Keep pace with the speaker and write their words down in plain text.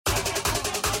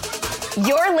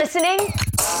You're listening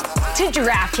to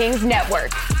DraftKings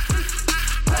Network.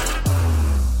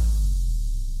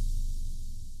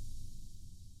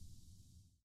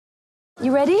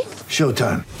 You ready?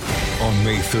 Showtime. On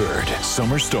May 3rd,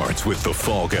 summer starts with The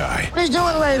Fall Guy. Let's do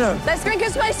it later. Let's drink a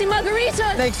spicy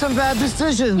margarita. Make some bad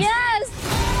decisions. Yes.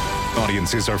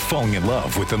 Audiences are falling in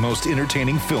love with the most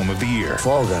entertaining film of the year.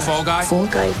 Fall guy. Fall Guy? Fall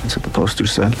guy. That's what the poster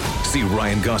said. See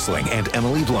Ryan Gosling and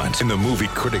Emily Blunt in the movie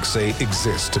critics say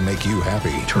exists to make you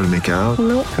happy. Trying to make it out?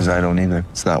 Nope. Because I don't either.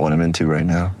 It's not what I'm into right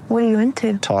now. What are you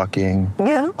into? Talking.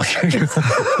 Yeah.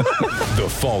 The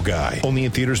Fall Guy. Only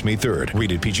in theaters May 3rd.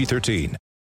 Rated PG-13.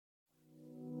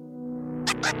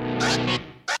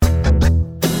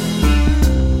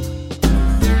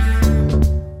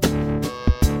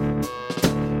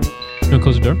 You want to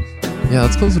close the door? Yeah,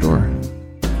 let's close the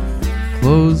door.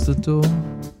 Close the door.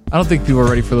 I don't think people are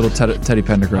ready for little Teddy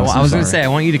Pendergrass. I was going to say, I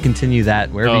want you to continue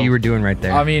that wherever you were doing right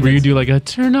there. I mean, where you do like a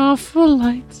turn off the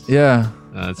lights. Yeah.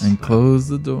 That's and close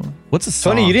the door. What's a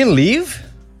song? Tony, you didn't leave?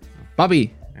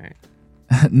 Bobby. All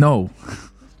right. No.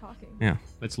 Yeah.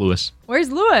 That's Lewis.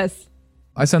 Where's Lewis?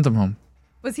 I sent him home.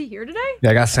 Was he here today?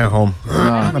 Yeah, I got sent home.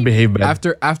 I behaved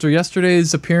bad. After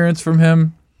yesterday's appearance from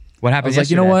him, What happened I was like,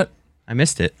 you know yesterday? what? I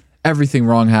missed it. Everything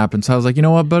wrong happened. So I was like, you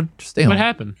know what, bud? Just stay home. What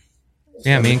happened?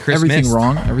 Yeah, me and Chris Everything missed.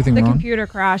 wrong. Everything The wrong. computer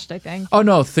crashed, I think. Oh,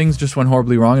 no. Things just went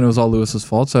horribly wrong, and it was all Lewis's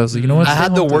fault. So I was like, you know what? I Stay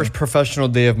had the home worst today. professional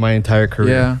day of my entire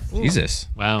career. Yeah. Jesus.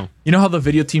 Wow. You know how the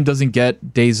video team doesn't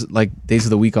get days of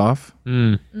the week off?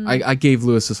 Mm. I gave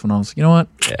Lewis this one. I was like, you know what?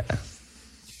 Yeah.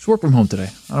 Just work from home today.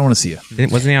 I don't want to see you.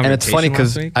 Wasn't he on And it's funny vacation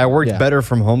last because week? I worked Yeah. better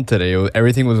from home today.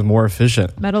 Everything was more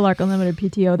efficient. Metal Arc Unlimited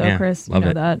PTO, though, Yeah, Chris. You love know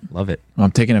it. that. Love it.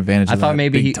 I'm taking advantage I of thought that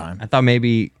maybe big time. I thought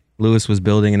maybe Lewis was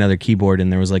building another keyboard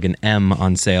and there was like an M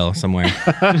on sale somewhere. He's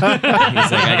like,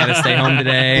 I gotta stay home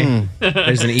today.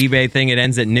 There's an eBay thing. It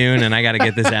ends at noon, and I gotta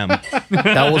get this M.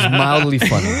 That was mildly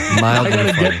funny. Mildly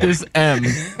funny. Get this M.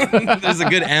 There's a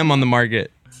good M on the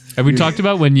market. Have we talked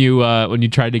about when you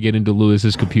tried to get into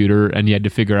Lewis's computer and you had to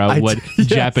figure out what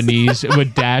Japanese,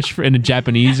 what dash in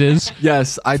Japanese is?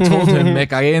 Yes, I told him,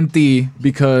 Mick, I ain't thee,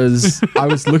 because I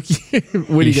was looking.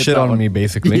 When You shit on me,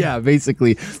 basically. Yeah,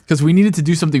 basically, because we needed to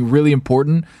do something really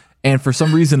important, and for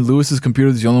some reason, Lewis's computer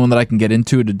is the only one that I can get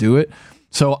into to do it.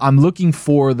 So I'm looking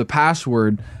for the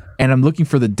password, and I'm looking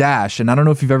for the dash, and I don't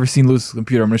know if you've ever seen Lewis's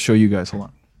computer. I'm going to show you guys. Hold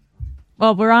on.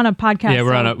 Well, we're on a podcast. Yeah,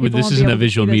 we're on so a. people This won't isn't be a able to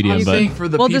visual see this. medium, I'm but saying for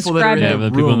the We'll people that are describe in it. the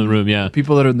the people in the room, yeah.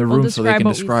 people that are in the We'll room, so they describe can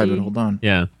what we describe it. see. Hold on.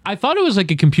 Yeah. I thought it was like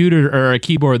a computer or a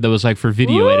keyboard that was like for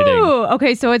video editing. Ooh,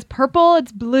 okay, so it's purple,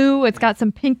 it's blue, it's got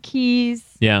some pink keys.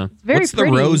 Yeah. It's very What's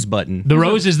pretty. the rose button? The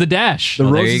rose is the dash. The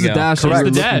there rose you is the go. dash. Correct. That we were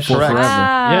The looking dash. for Correct. forever.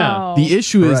 Wow. The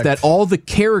issue is Correct. that all the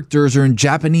characters are in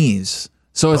Japanese.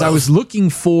 So as I was looking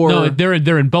for, No, they're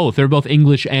in both. They're both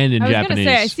English and in I was Japanese. going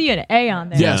to say, I see an A on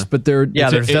there. yes, but they're Yeah,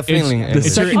 there's it's- definitely the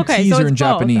it's- second Okay, keys so are in it's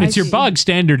both. Japanese. I It's your see. bog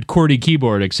standard QWERTY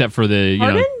keyboard, except for the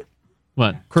Pardon?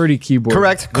 what? QWERTY keyboard.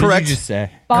 correct. What Correct. did you just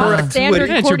say? Bog Correct. standard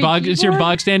Yeah, it's your QWERTY bog. It's your keyboard?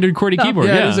 bog standard QWERTY No. keyboard.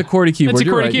 Yeah, Yeah, it is a QWERTY keyboard. It's a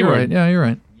You're QWERTY right, keyboard. You're right. Yeah, you're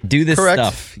right. Do this Correct.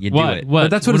 stuff. You do What? it. What?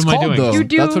 But that's what it's am I called, doing? though. You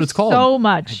do That's what it's called. so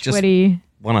much, just- Whitty.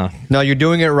 Wanna No, you're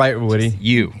doing it right, Woody.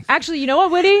 you? Actually, you know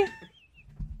what, Whitty?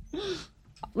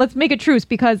 Let's make a truce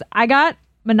because I got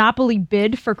Monopoly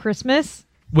Bid for Christmas.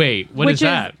 Wait, what which is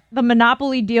that? the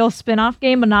Monopoly Deal spin-off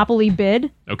game, Monopoly Bid.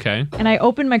 Okay. And I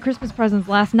opened my Christmas presents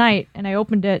last night, and I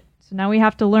opened it. So now we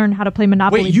have to learn how to play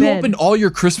Monopoly Wait, you Bid. opened all your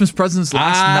Christmas presents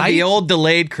last night? The old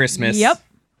delayed Christmas. Yep.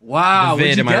 Wow. The what'd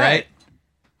vid, you am I get? right?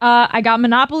 I got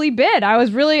Monopoly Bid. I'm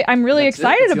really That's it? excited That's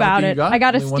the only about thing you it. got? I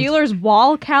got a Only one- Steelers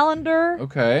wall calendar.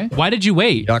 Okay. Why did you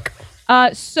wait? Yuck.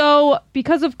 So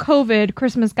because of COVID,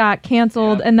 Christmas got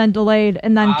canceled and then delayed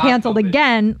and then canceled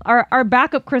again. Our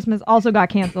backup Christmas also got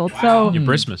canceled. So Your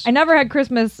Christmas. I never had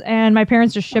Christmas, and my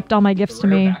parents just shipped all my gifts to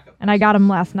me, and I got them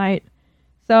last night.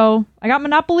 So I got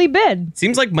Monopoly Bid.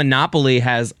 Seems like Monopoly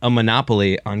has a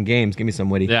monopoly on games. Give me some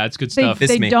Woody. Yeah, it's good They, stuff.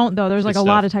 they me. don't though. There's like Good a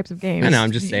lot stuff. of types of games. I know.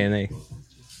 I'm just saying they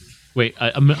Wait,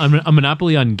 a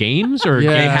monopoly on games or Yeah.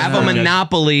 they games have or a just-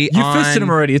 monopoly. You on, fisted him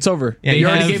already. It's over. Yeah, you you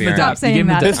already have- gave him the Stop dab. You saying gave him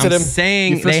the that. dab. Fisted I'm him.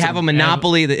 saying You they fisted have a him.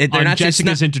 monopoly. They're on not just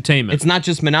Jessica's Entertainment. It's not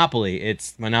just Monopoly.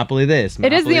 It's Monopoly this.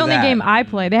 It is the Monopoly only that. game I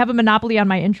play. They have a Monopoly on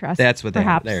my interest. That's what they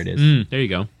have. perhaps. There it is. There you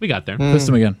go. We got there. Fist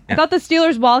him again. I thought the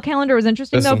Steelers wall calendar was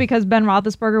interesting though Listen. because Ben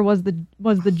Roethlisberger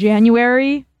was the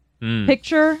January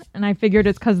picture, and I figured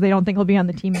it's because they don't think he'll be on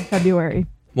the team in February.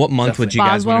 What month would you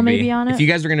guys Boswell want to may be? be on it? If you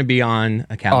guys were going to be on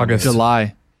a calendar, August.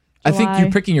 July. I think July.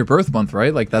 you're picking your birth month,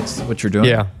 right? Like that's what you're doing.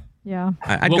 Yeah. Yeah.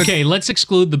 I'd go Okay, let's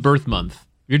exclude the birth month.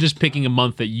 You're just picking a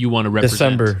month that you want to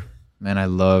represent. December. Man, I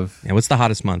love. Yeah, what's the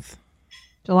hottest month?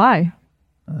 July.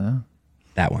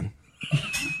 That one.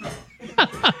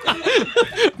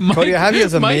 Cody, I have you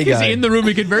as a Mike May is guy. in the room.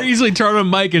 He could very easily turn on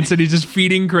Mike and said he's just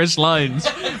feeding Chris lines.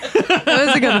 That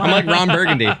was a good one. I'm like Ron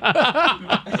Burgundy.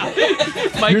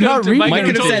 Mike You're not reading Mike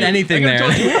could have said anything there.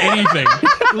 Told you anything.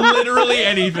 Literally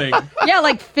anything. Yeah,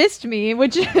 like fist me,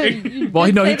 which.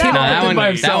 Well, no, he came No, up with it by that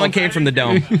himself. one came from the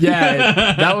dome.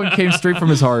 Yeah, that one came straight from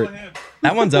his heart.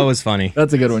 That one's always funny.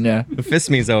 That's a good one, yeah. The fist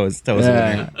me's always Yeah. a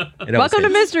winner. It always Welcome to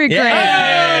is. Mystery Crate.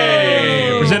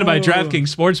 Hey! Presented by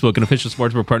DraftKings Sportsbook, an official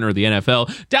sportsbook partner of the NFL.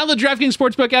 Download the DraftKings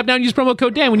Sportsbook app now and use promo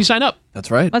code Dan when you sign up. That's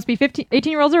right. Must be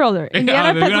 18-year-olds or older.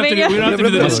 Indiana, we don't have to do- Pennsylvania. we don't have to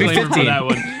do the Must be disclaimer for 15. that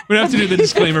one. We don't have to do the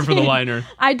disclaimer for the liner.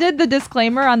 I did the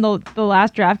disclaimer on the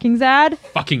last DraftKings ad.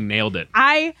 Fucking nailed it.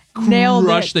 I nailed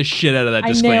Crushed it. the shit out of that I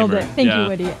disclaimer. nailed it. Thank you,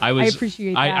 Woody. I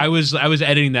appreciate that. I was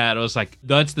editing that. I was like,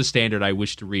 that's the standard I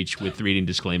wish to reach with reading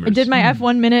disclaimers. I did my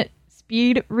F1 minute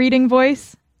speed reading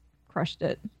voice. Crushed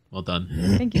it. Well done.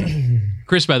 Thank you.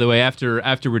 Chris, by the way, after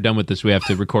we're done with this, we have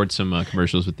to record some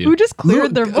commercials with you. Who just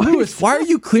cleared their voice? Lewis, why are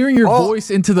you clearing your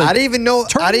voice into the... I didn't even know.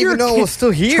 Turn I didn't your even know ca- it was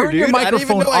still here, Turn dude. your I didn't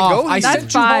even microphone know I off. go I here.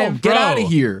 sent you home. Get Bro. out of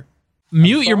here.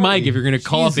 Mute your mic if you're going to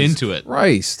call up Jesus into it.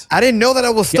 Christ. I didn't know that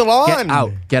I was still on. Get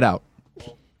out. Get out.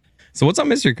 So what's on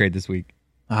Mystery Crate this week?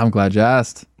 I'm glad you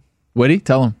asked. Woody,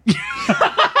 tell him.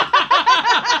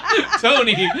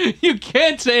 Tony, you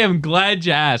can't say I'm glad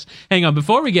you asked. Hang on,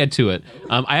 before we get to it,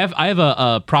 I have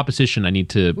a proposition I need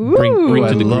to bring Ooh, to I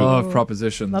the group. love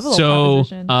propositions. Love a little So,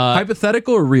 proposition.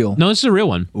 Hypothetical or real? No, this is a real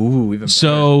one. Ooh, even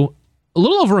So, a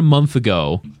little over a month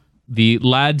ago, the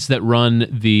lads that run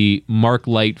the Mark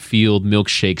Light Field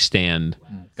milkshake stand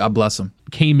God bless him.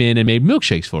 came in and made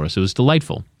milkshakes for us. It was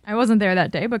delightful. I wasn't there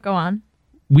that day, but go on.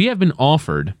 We have been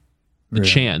offered the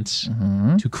chance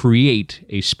to create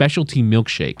a specialty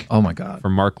milkshake Oh my God. for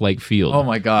Mark Light Field. Oh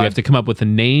my God. We have to come up with a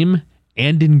name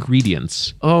and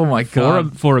ingredients Oh my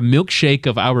God. for a milkshake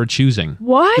of our choosing.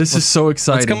 What? This is so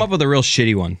exciting. Let's come up with a real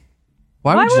shitty one.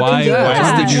 Why would you Why- do that? why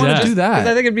Why would would you you do want that? to do Because I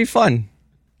that? think it'd be fun.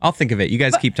 I'll think of it. You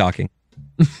guys keep talking.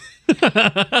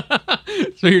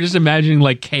 So you're just imagining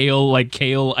like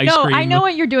kale ice No, cream. I know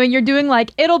what you're doing. You're doing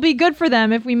like, it'll be good for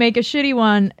them if we make a shitty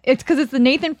one. It's because it's the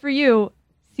Nathan For You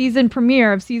season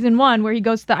premiere of season 1 where he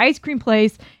goes to the ice cream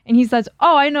place and he says,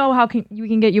 oh, I know how we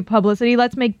can get you publicity.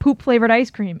 Let's make poop flavored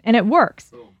ice cream. And it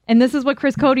works. And this is what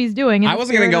Chris Cody's doing. I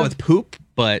wasn't gonna go with poop,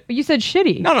 but But you said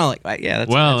shitty. no, like yeah,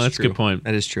 that's That's a true. good point.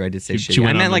 That is true. I did say You shitty. went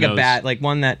I on meant the like a nose. bad, like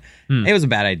one that it was a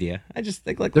bad idea. I just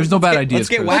think like There's no bad ideas, Let's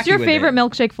get Chris. wacky What's your with favorite it.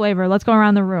 milkshake flavor? Let's go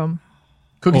around the room.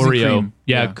 Cookies and Oreo. cream.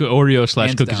 Yeah, Oreo /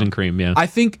 Hands cookies down. and cream. Yeah. I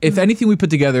think if anything we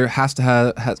put together has to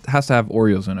have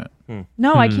Oreos in it.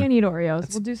 No, I can't eat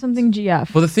Oreos. We'll do something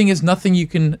GF. Well, the thing is, nothing you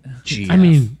can. I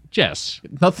mean, Jess.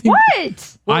 Nothing.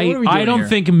 What? What are we I doing don't here?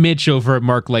 think Mitch over at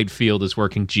Mark Light Field is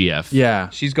working GF. Yeah.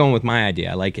 She's going with my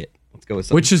idea. I like it. Let's go with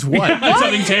something. Which is what?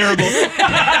 Something terrible.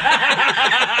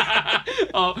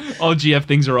 all GF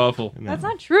things are awful. That's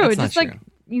not true. That's It's not just like true.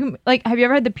 you like. Have you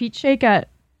ever had the peach shake at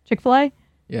Chick-fil-A?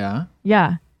 Yeah.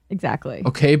 Yeah, exactly.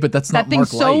 Okay, but that's not That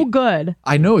thing's Mark so Light. good.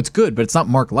 I know it's good, but it's not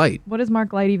Mark Light. What does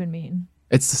Mark Light even mean?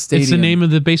 It's the stadium. It's the name of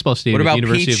the baseball stadium What at about the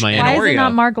University peach of Miami. and Why Oreo? is it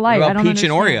not Mark Light? What I about don't peach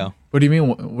and understand. Oreo? What do you mean?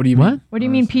 What do you mean? What do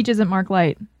you mean peach isn't Mark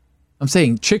Light? I'm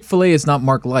saying Chick-fil-A is not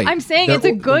Mark Light. I'm saying They're it's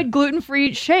a o- good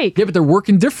gluten-free shake. Yeah, but they're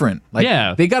working different. Like,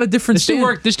 Yeah. they got a different. This dude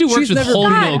stand. this dude works She's with never whole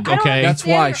been- milk, I don't okay? That's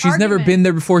understand why your she's never argument. been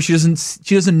there before. She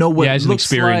doesn't know what. Yeah, it hasn't looks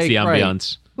experienced like. the Right.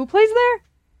 ambiance. Who plays there?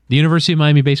 The University of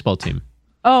Miami baseball team.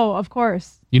 Oh, of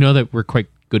course. You know that we're quite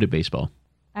good at baseball.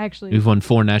 I actually We've won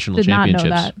 4 national did not know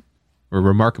championships. that. We're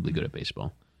remarkably good at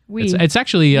baseball. We, It's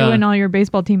actually you and all your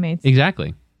baseball teammates.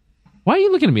 exactly. Why are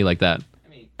you looking at me like that?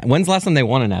 When's the last time they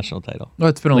won a national title? No,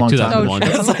 it's been a Like long time. 2001. Oh,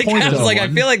 I was like, I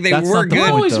feel like they That's were not the good.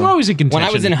 point. We're always in contention. When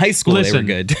I was in high school, they were Listen,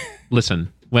 good.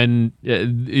 Listen, when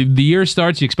the year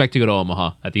starts, you expect to go to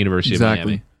Omaha at the University of Exactly.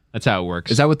 Miami. That's how it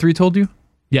works. Is that what 3 told you?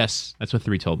 Yes, that's what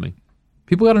 3 told me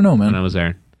People got to know, when I man. was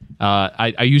there.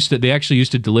 I used to. They actually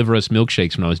used to deliver us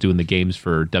milkshakes when I was doing the games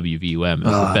for WVUM. It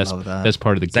was I the love that. best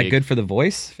part of the Is that gig. good for the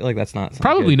voice? I feel like that's not. something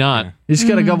Probably good. not. Yeah. You just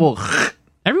got to gobble.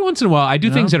 Every once in a while, I do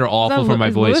things that are awful for my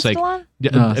is voice. Louis Like still on?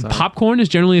 No, sorry. popcorn is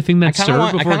generally a thing that's I kinda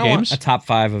served want, before I kinda games. want a top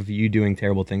 5 of you doing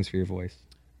terrible things for your voice.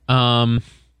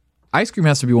 Ice cream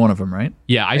has to be one of them, right?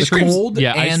 Yeah, ice It's cream. cold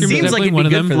Yeah, ice and cream is seems like definitely it'd one be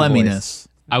of good them. for the voice. Flemminess.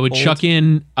 I would Cold. chuck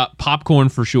in popcorn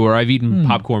for sure. I've eaten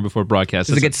popcorn before broadcast.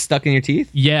 Does it get stuck in your teeth?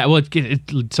 Yeah, well,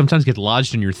 it sometimes gets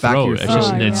lodged in your Back of throat. your It's throat.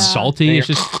 just Oh, it's yeah. salty. It's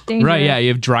just Dangerous. right. Yeah, you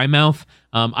have dry mouth.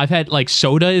 I've had like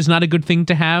soda is not a good thing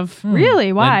to have.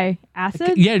 Really? Why?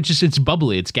 Acid? Yeah, it's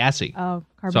bubbly. It's gassy. Oh,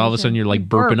 So all of a sudden you're like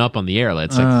burping up on the air.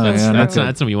 That's like, Oh, that's yeah, that's not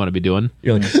not something you want to be doing.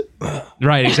 You're like,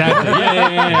 Right? Exactly.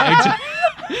 Yeah.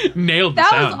 Nailed the That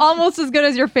sound. was almost as good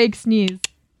as your fake sneeze.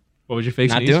 What was your fake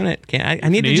Not sneeze? doing it. I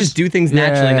need to Sneeze? just do things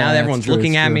naturally. Now that Yeah, everyone's it's true,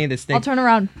 looking it's at true. me, this thing. I'll turn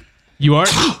around. You are.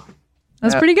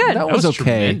 That's pretty good. That was okay.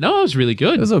 tremendous. No, it was really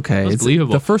good. It was okay. It was It's-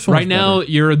 believable. the first one Right was now,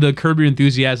 better. you're the Curb Your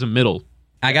Enthusiasm middle.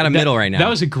 I got a middle right now. That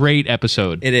was a great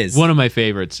episode. It is. One of my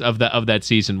favorites of that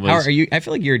season. Was How are you? I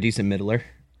feel like you're a decent middler.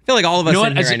 I feel like all of us You know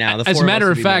in what? here right now. The As four a matter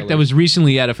us of would be fact, I middlers. was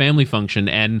recently at a family function,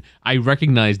 and I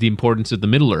recognized the importance of the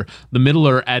middler. The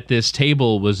middler at this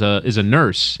table is a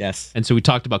nurse. Yes. And so we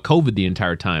talked about COVID the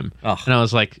entire time. Ugh. And I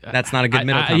was like, That's not a good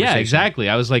middle Yeah, conversation. exactly.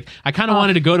 I was like, I kind of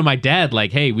wanted to go to my dad,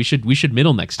 like, hey, we should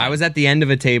middle next time. I was at the end of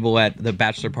a table at the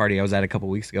bachelor party I was at a couple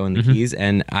weeks ago in the Mm-hmm. Keys,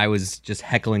 and I was just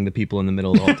heckling the people in the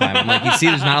middle the whole time. I'm like, you see,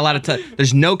 there's not a lot of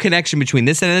there's no connection between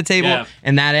this end of the table Yeah.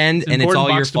 and that end, and it's important all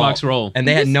your box-to-box fault. role. And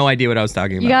they had no idea what I was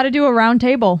talking about. You got to do a round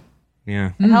table.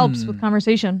 Yeah. It helps with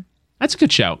conversation. That's a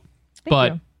good shout.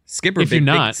 But you. Skipper, If you're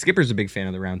not- Skipper's a big fan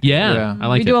of the round table. yeah, Yeah. I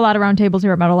like We it. do a lot of round tables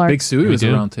here at Metal Art. Big Sue is do?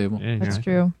 a round table. Yeah, That's yeah.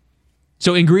 true.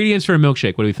 So ingredients for a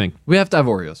milkshake. What do you think? We have to have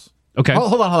Oreos. Okay. Oh,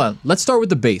 hold on. Let's start with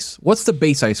the base. What's the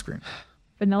base ice cream?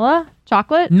 Vanilla,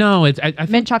 chocolate, No, it's I think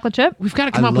mint chocolate chip. we've got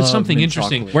to come I up with love something mint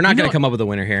interesting. chocolate. We're not You going know- to come up with a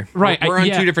winner here. Right, We're on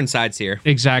yeah. two different sides here.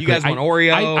 Exactly. You guys want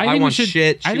Oreo. I I think we want should-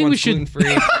 shit. I She think we wants should-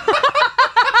 gluten-free.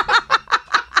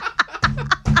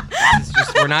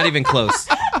 We're not even close.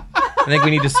 I think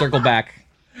we need to circle back.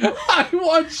 I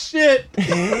want shit.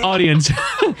 Audience,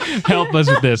 help us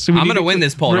with this. I'm gonna win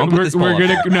this poll. Don't put this poll We're up.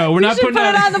 gonna no. We're not should putting put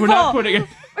it on the We're not poll. putting it.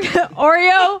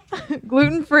 Oreo,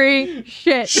 gluten free,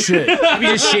 shit. Shit. We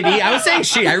just shitty. I was saying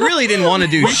shit. I really didn't want to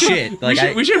do shit.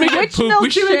 Like We should make it Which poop. We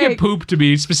should make it milkshake? poop to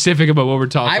be specific about what we're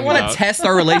talking I want about. to test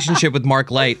our relationship with Mark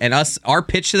Light and our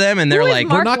pitch to them, and they're Who is like,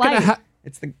 Mark We're not gonna Light? have.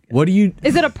 it's the What do you?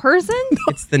 Is it a person?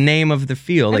 it's the name of the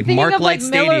field, like thinking Mark of, Light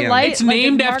like, Miller Stadium. Lite. It's Like,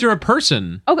 named is Mark- after a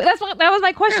person. Okay, that was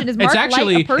my question. Is Mark It's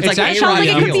actually Light a person? it's like it sounds like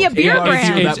it A-Rod could be a Field. beer A-Rod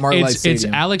brand. Field. That Mark Light It's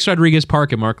Stadium. Alex Rodriguez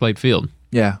Park at Mark Light Field.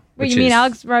 Yeah. Wait, which you mean is-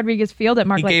 Alex Rodriguez Field at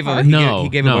Mark He Light gave Park? a No, he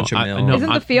gave a no, bunch of I- mil. no.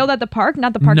 Isn't the field at the park,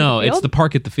 not the park No, at the field? it's the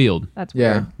park at the field. That's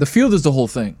Yeah. weird. The field is the whole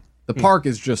thing. The park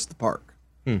is just the park.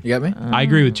 You get me? I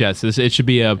agree with Jess. It should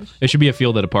be a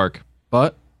field at a park.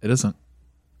 But it isn't.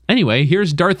 Anyway,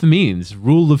 here's Darth Means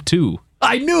rule of two.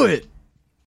 I knew it.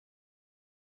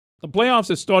 The playoffs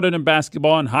have started in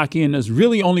basketball and hockey, and there's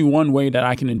really only one way that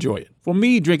I can enjoy it. For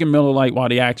me, drinking Miller Lite while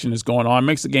the action is going on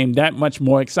makes the game that much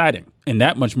more exciting and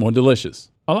that much more delicious.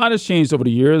 A lot has changed over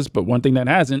the years, but one thing that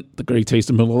hasn't, the great taste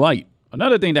of Miller Lite.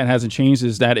 Another thing that hasn't changed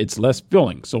is that it's less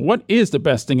filling. So what is the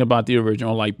best thing about the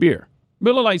original light beer?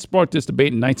 Miller Lite sparked this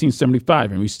debate in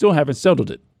 1975, and we still haven't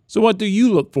settled it. So what do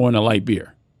you look for in a light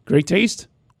beer? Great taste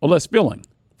or less filling?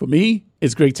 For me,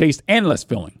 it's great taste and less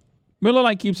filling. Miller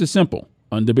Lite keeps it simple.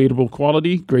 Undebatable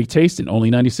quality, great taste, and only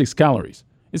 96 calories.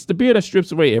 It's the beer that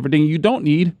strips away everything you don't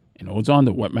need and holds on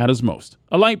to what matters most.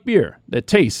 A light beer that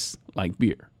tastes like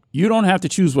beer. You don't have to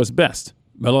choose what's best.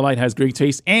 Miller Lite has great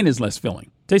taste and is less filling.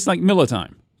 Tastes like Miller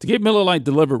time. To get Miller Lite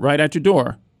delivered right at your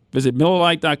door, visit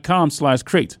MillerLite.com/crate,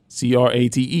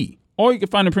 CRATE. Or you can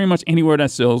find it pretty much anywhere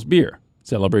that sells beer.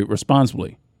 Celebrate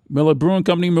responsibly. Miller Brewing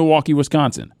Company, Milwaukee,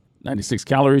 Wisconsin. 96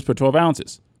 calories per 12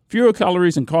 ounces. Fewer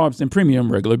calories and carbs than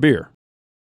premium regular beer.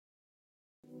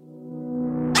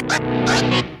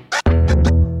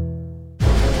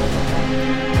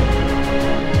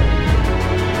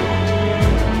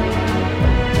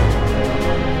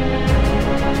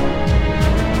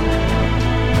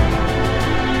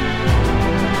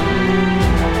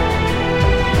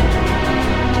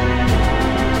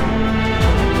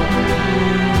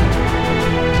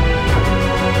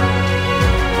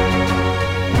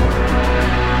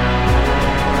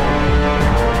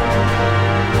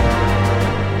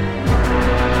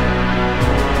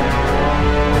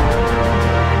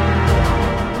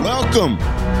 Welcome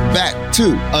back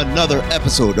to another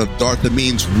episode of Darth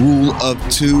Amin's Rule of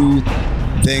Two.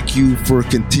 Thank you for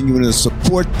continuing to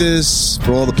support this.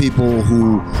 For all the people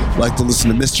who like to listen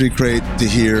to Mystery Crate to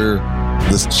hear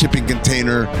this shipping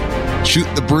container, Shoot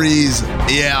the Breeze.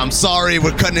 Yeah, I'm sorry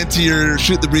we're cutting into your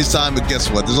Shoot the Breeze time, but guess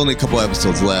what? There's only a couple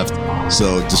episodes left.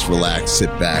 So just relax, sit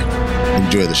back,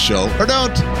 enjoy the show. Or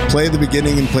don't. Play the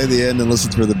beginning and play the end and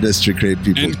listen for the Mystery Crate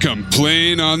people. And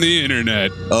complain on the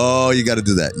internet. Oh, you got to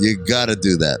do that. You got to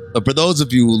do that. But for those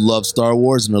of you who love Star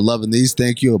Wars and are loving these,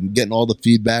 thank you. I'm getting all the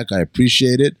feedback. I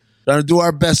appreciate it. Trying to do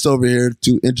our best over here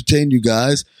to entertain you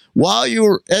guys. While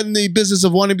you're in the business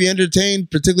of wanting to be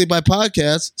entertained, particularly by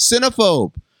podcasts,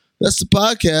 Cinephobe. That's the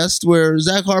podcast where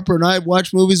Zach Harper and I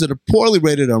watch movies that are poorly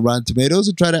rated on Rotten Tomatoes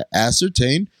and try to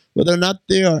ascertain whether or not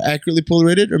they are accurately poorly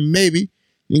rated, or maybe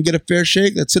you can get a fair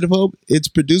shake. That's Cinephobe. It's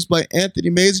produced by Anthony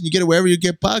Mays, and you get it wherever you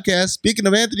get podcasts. Speaking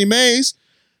of Anthony Mays,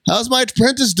 how's my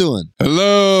apprentice doing?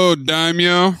 Hello,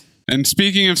 Daimyo. And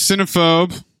speaking of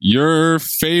Cinephobe, your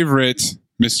favorite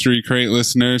Mystery Crate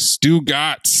listener, Stu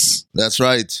Gotts. That's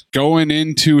right. Going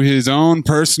into his own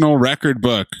personal record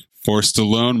book for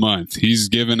Stallone Month. He's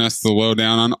given us the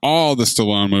lowdown on all the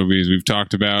Stallone movies we've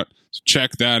talked about. So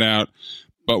check that out.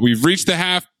 But we've reached the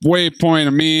halfway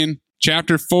point.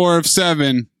 Chapter 4 of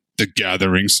 7, The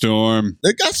Gathering Storm.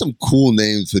 They got some cool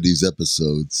names for these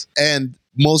episodes. And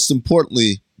most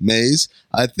importantly, Maze,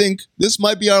 I think this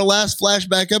might be our last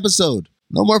flashback episode.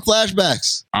 No more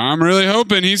flashbacks. I'm really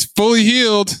hoping he's fully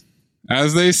healed.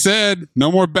 As they said,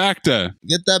 no more Bacta.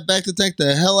 Get that Bacta tank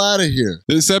the hell out of here.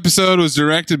 This episode was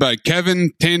directed by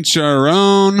Kevin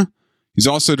Tancharoen. He's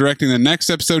also directing the next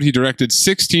episode. He directed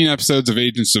 16 episodes of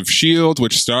Agents of S.H.I.E.L.D.,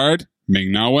 which starred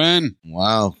Ming-Na Wen.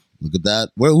 Wow. Look at that.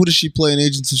 Who does she play in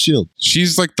Agents of S.H.I.E.L.D.?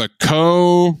 She's like the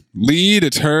co-lead.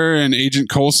 It's her and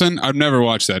Agent Coulson. I've never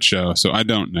watched that show, so I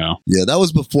don't know. Yeah, that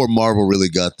was before Marvel really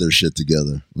got their shit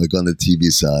together, like on the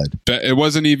TV side. But it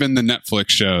wasn't even the Netflix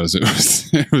shows.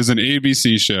 It was an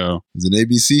ABC show. It was an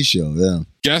ABC show, yeah.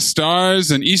 Guest stars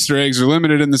and Easter eggs are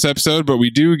limited in this episode, but we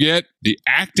do get the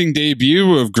acting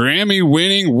debut of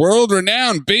Grammy-winning,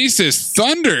 world-renowned bassist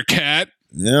Thundercat.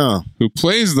 Yeah. Who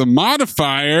plays the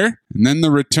modifier, and then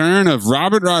the return of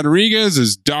Robert Rodriguez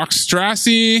as Doc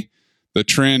Strassi, the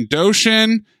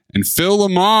Trandoshan, and Phil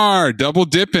Lamar double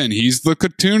dipping. He's the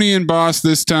Cartoonian boss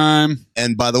this time.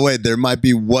 And by the way, there might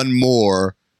be one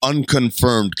more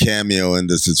unconfirmed cameo in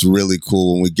this. It's really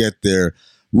cool when we get there.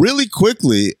 Really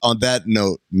quickly, on that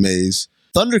note, Maze,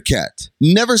 Thundercat.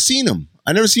 Never seen him.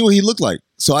 I never seen what he looked like.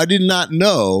 So I did not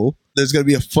know there's going to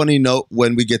be a funny note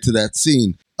when we get to that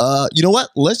scene. You know what?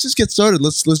 Let's just get started.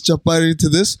 Let's jump right into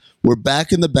this. We're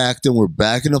back in the Bacta. We're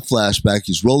back in a flashback.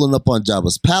 He's rolling up on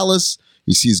Jabba's palace.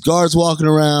 He sees guards walking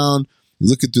around. He's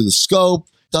looking through the scope.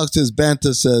 Talks to his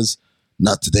Banta, says,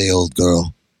 "Not today, old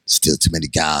girl. Still too many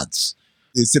gods."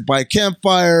 They sit by a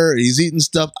campfire. He's eating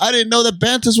stuff. I didn't know that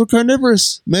Bantas were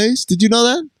carnivorous. Mace, did you know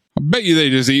that? I bet you they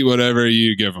just eat whatever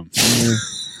you give them.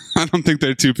 I don't think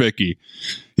they're too picky.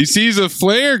 He sees a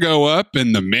flare go up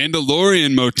and the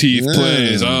Mandalorian motif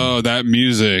plays. Oh, that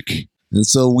music. And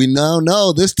so we now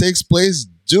know this takes place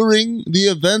during the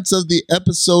events of the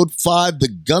episode 5, The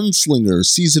Gunslinger,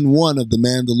 season 1 of The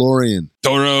Mandalorian.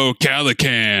 Toro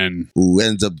Calican. Who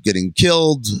ends up getting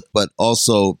killed, but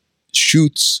also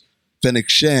shoots Fennec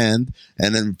Shand.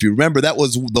 And then if you remember, that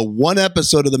was the one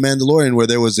episode of The Mandalorian where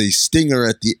there was a stinger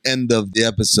at the end of the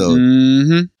episode.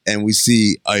 Mm-hmm. And we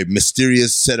see a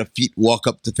mysterious set of feet walk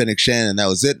up to Fennec Shand, and that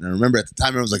was it. And I remember at the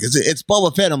time, I was like, it's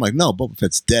Boba Fett. I'm like, no, Boba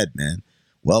Fett's dead, man.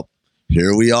 Well,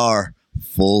 here we are.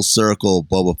 Full circle.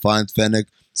 Boba finds Fennec.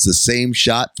 It's the same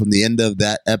shot from the end of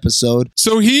that episode.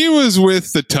 So he was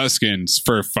with the Tuskens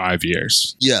for 5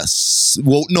 years. Yes.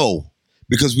 Well, no,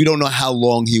 because we don't know how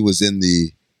long he was in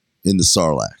the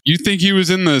Sarlacc. You think he was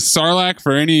in the Sarlacc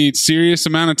for any serious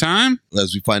amount of time?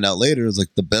 As we find out later, it's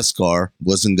like the Beskar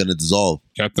wasn't going to dissolve.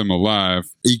 Kept them alive.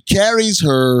 He carries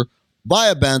her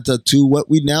via Banta to what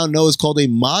we now know is called a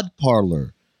mod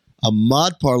parlor. A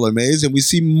mod parlor, Maze, and we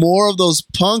see more of those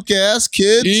punk-ass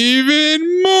kids.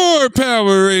 Even more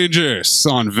Power Rangers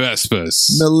on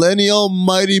Vespas. Millennial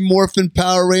Mighty Morphin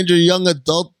Power Ranger young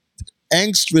adult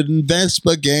angst-ridden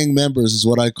Vespa gang members is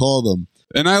what I call them.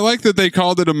 And I like that they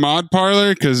called it a mod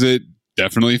parlor because it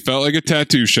definitely felt like a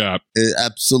tattoo shop. It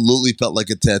absolutely felt like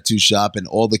a tattoo shop, and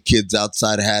all the kids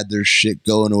outside had their shit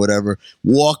going or whatever.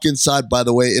 Walk inside, by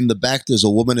the way, in the back, there's a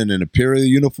woman in an Imperial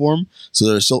uniform, so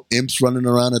there are still imps running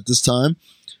around at this time.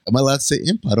 Am I allowed to say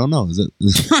imp? I don't know. Is it?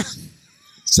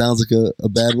 Sounds like a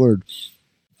bad word.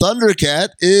 Thundercat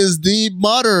is the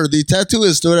modder, the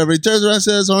tattooist or whatever. He turns around and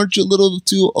says, "Aren't you a little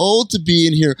too old to be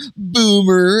in here,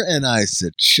 boomer?" And I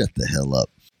said, "Shut the hell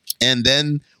up." And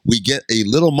then we get a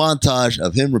little montage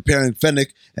of him repairing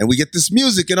Fennec, and we get this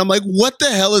music, and I'm like, what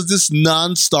the hell is this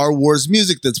non-Star Wars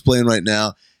music that's playing right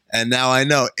now? And now I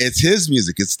know it's his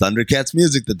music. It's Thundercat's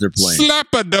music that they're playing. Slap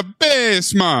at the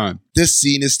bass, man. This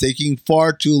scene is taking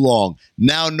far too long.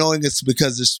 Now knowing it's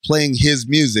because they're playing his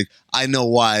music, I know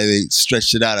why they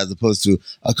stretched it out as opposed to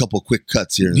a couple quick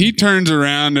cuts here. He turns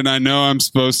around and I know I'm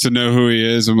supposed to know who he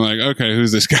is. I'm like, okay,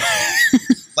 who's this guy?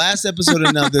 Last episode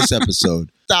and now this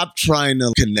episode. Stop trying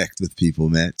to connect with people,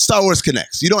 man. Star Wars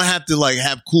connects. You don't have to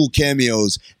have cool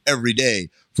cameos every day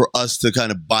for us to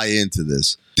kind of buy into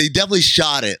this. They definitely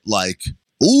shot it like,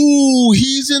 ooh,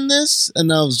 he's in this?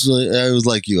 And I was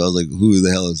like you. I was like, who the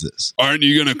hell is this? Aren't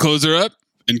you going to close her up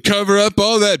and cover up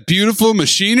all that beautiful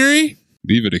machinery?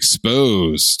 Leave it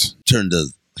exposed. Turn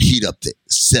the heat up to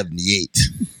 78.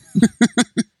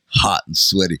 Hot and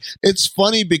sweaty. It's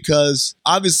funny because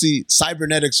obviously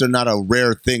cybernetics are not a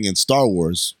rare thing in Star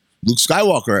Wars. Luke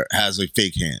Skywalker has a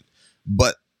fake hand,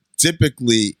 but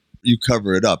typically you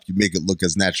cover it up. You make it look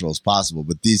as natural as possible.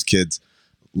 But these kids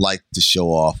like to show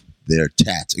off their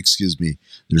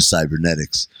their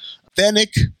cybernetics.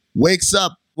 Fennec wakes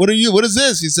up. What is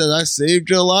this? He says, I saved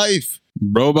your life.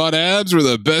 Robot abs were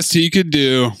the best he could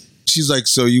do. She's like,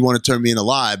 so you want to turn me in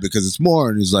alive because it's more?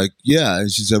 And he's like, yeah.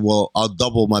 And she said, well, I'll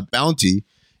double my bounty.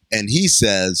 And he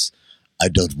says, I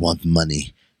don't want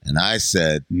money. And I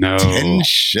said, no.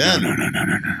 Tension.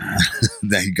 No.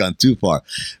 Now he'd gone too far.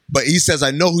 But he says,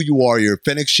 I know who you are. You're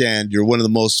Fennec Shand. You're one of the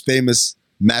most famous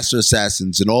master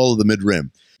assassins in all of the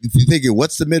Mid-Rim. If you're thinking,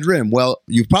 what's the Mid-Rim? Well,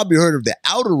 you've probably heard of the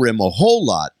Outer Rim a whole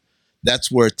lot.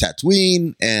 That's where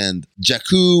Tatooine and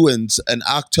Jakku and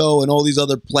Ahch-To and all these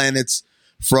other planets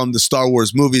from the Star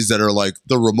Wars movies that are like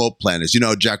the remote planets. You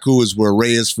know, Jakku is where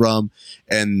Rey is from,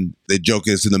 and they joke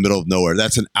it's in the middle of nowhere.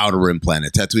 That's an Outer Rim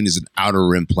planet. Tatooine is an Outer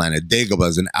Rim planet. Dagobah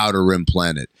is an Outer Rim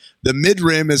planet. The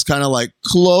Mid-Rim is kind of like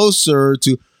closer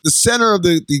to the center of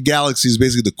the galaxy is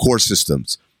basically the core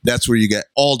systems. That's where you get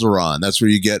Alderaan. That's where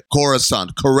you get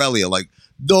Coruscant, Corellia. Like,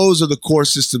 those are the core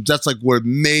systems. That's like where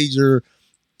major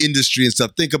industry and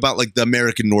stuff. Think about like the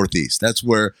American Northeast. That's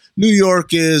where New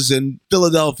York is, and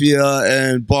Philadelphia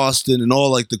and Boston and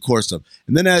all like the core stuff.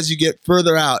 And then as you get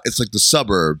further out, it's like the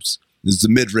suburbs. It's the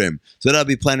Mid-Rim. So that'll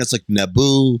be planets like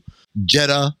Naboo,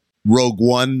 Jeddah, Rogue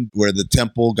One, where the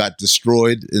temple got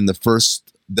destroyed in the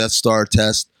first Death Star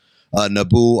test.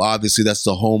 Naboo, obviously, that's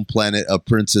the home planet of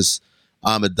Princess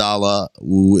Amidala,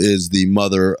 who is the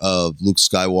mother of Luke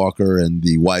Skywalker and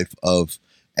the wife of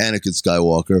Anakin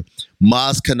Skywalker.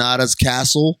 Maz Kanata's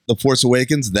castle, The Force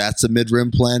Awakens, that's a Mid-Rim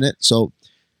planet. So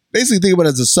basically think about it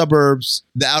as the suburbs.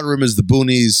 The Outer Rim is the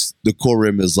boonies. The core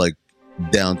rim is like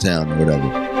downtown or whatever.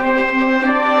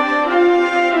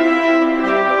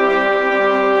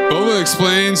 Boba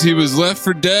explains he was left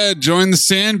for dead, joined the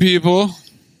Sand People,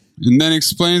 and then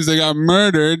explains they got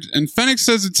murdered. And Fennec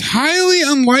says it's highly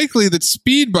unlikely that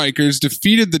speed bikers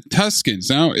defeated the Tuskens.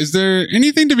 Now, is there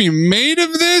anything to be made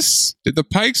of this? Did the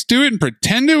Pikes do it and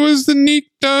pretend it was the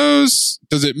Niktos?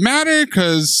 Does it matter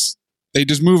because they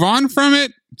just move on from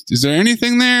it? Is there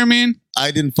anything there? I mean,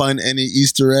 I didn't find any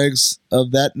Easter eggs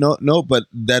of that. No, but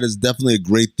that is definitely a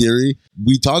great theory.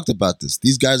 We talked about this.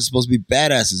 These guys are supposed to be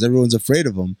badasses. Everyone's afraid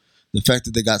of them. The fact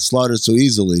that they got slaughtered so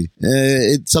easily,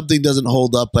 something doesn't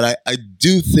hold up. But I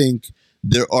do think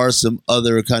there are some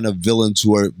other kind of villains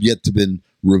who are yet to been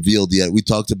revealed yet. We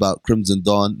talked about Crimson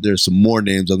Dawn. There's some more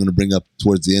names I'm going to bring up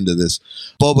towards the end of this.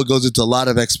 Boba goes into a lot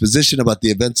of exposition about the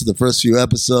events of the first few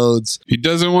episodes. He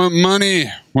doesn't want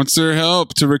money, wants their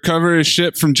help to recover his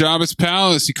ship from Jabba's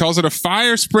palace. He calls it a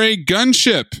fire spray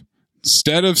gunship.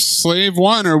 Instead of Slave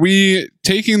One, are we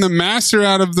taking the master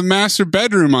out of the master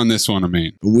bedroom on this one, I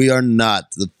mean? We are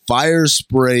not. The fire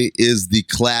spray is the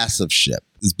class of ship.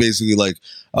 It's basically like,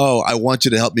 oh, I want you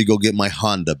to help me go get my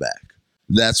Honda back.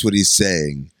 That's what he's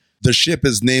saying. The ship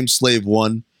is named Slave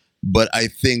One, but I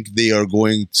think they are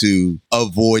going to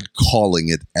avoid calling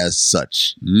it as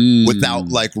such without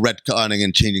like retconning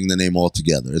and changing the name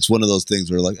altogether. It's one of those things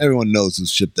where like everyone knows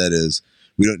whose ship that is.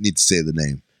 We don't need to say the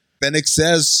name. Fennec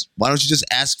says, why don't you just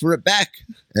ask for it back?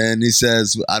 And he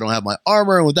says, I don't have my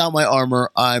armor, and without my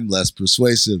armor, I'm less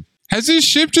persuasive. Has his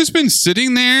ship just been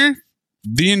sitting there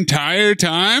the entire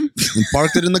time? And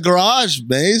parked it in the garage,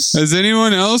 Mace. Has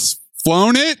anyone else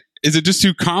flown it? Is it just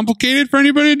too complicated for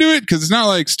anybody to do it? Because it's not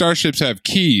like starships have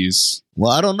keys.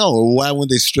 Well, I don't know. Or why wouldn't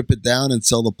they strip it down and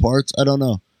sell the parts? I don't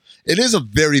know. It is a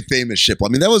very famous ship. I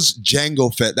mean, that was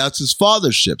Jango Fett. That's his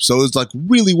father's ship. So it was like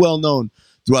really well known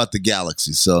throughout the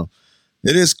galaxy. So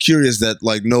it is curious that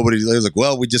like nobody is like,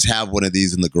 well, we just have one of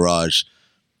these in the garage.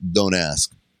 Don't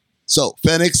ask. So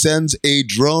Fennec sends a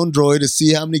drone droid to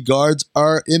see how many guards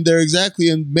are in there exactly.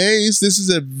 And Maze, this is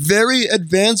a very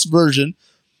advanced version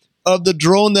of the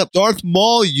drone that Darth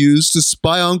Maul used to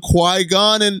spy on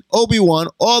Qui-Gon and Obi-Wan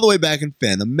all the way back in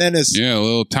Phantom Menace. Yeah, a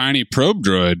little tiny probe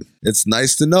droid. It's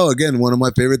nice to know. Again, one of my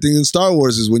favorite things in Star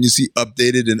Wars is when you see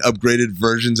updated and upgraded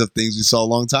versions of things we saw a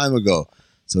long time ago.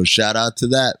 So shout out to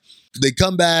that. They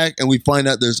come back and we find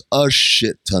out there's a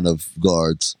shit ton of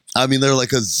guards. I mean, there are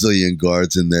like a zillion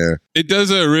guards in there. It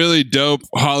does a really dope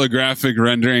holographic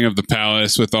rendering of the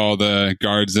palace with all the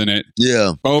guards in it.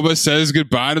 Yeah. Boba says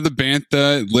goodbye to the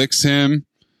Bantha, licks him.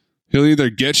 He'll either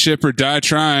get ship or die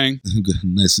trying.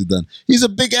 Nicely done. He's a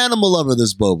big animal lover,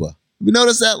 this Boba. We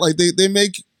notice that? Like, they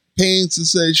make pains to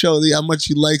say, show how much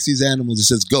he likes these animals. He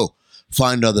says, go,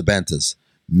 find other Banthas.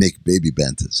 Make baby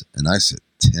Banthas. And I said,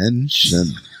 tension.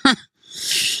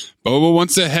 Boba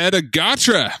wants to head a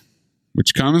Gatra,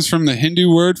 which comes from the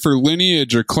Hindu word for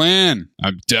lineage or clan.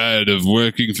 I'm tired of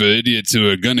working for idiots who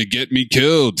are gonna get me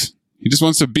killed. He just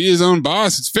wants to be his own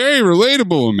boss. It's very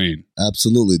relatable, I mean.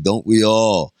 Absolutely. Don't we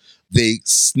all? They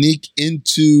sneak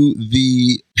into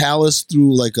the palace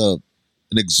through like an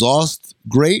exhaust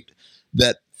grate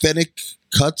that Fennec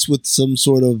cuts with some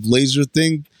sort of laser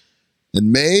thing.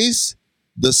 And Maze,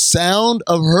 the sound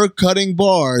of her cutting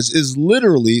bars is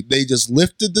literally, they just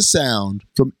lifted the sound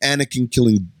from Anakin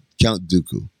killing Count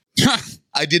Dooku.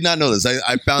 I did not know this.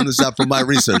 I found this out from my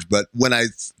research, but when I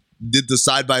did the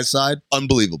side-by-side,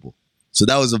 unbelievable. So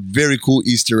that was a very cool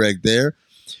Easter egg there.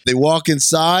 They walk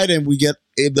inside and we get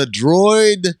the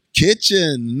droid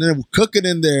kitchen. And they're cooking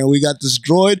in there. And we got this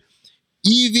droid,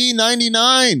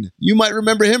 EV-99. You might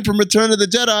remember him from Return of the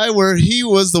Jedi, where he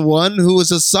was the one who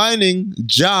was assigning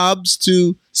jobs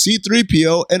to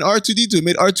C-3PO and R2-D2. He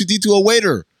made R2-D2 a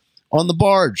waiter on the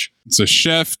barge. It's a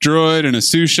chef droid and a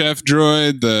sous chef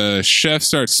droid. The chef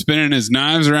starts spinning his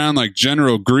knives around like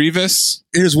General Grievous.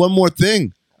 Here's one more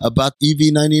thing about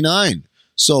EV-99.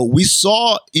 So we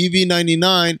saw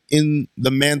EV-99 in The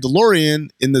Mandalorian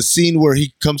in the scene where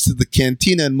he comes to the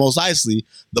cantina and Mos Eisley,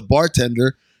 the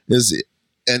bartender, is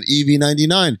an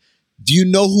EV-99. Do you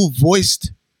know who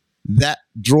voiced that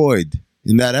droid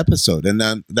in that episode?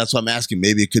 And that's what I'm asking.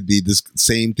 Maybe it could be this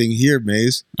same thing here,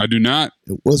 Maze. I do not.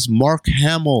 It was Mark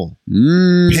Hamill.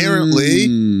 Apparently,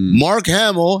 Mark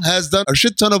Hamill has done a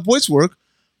shit ton of voice work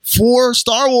for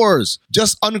Star Wars.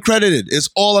 Just uncredited. It's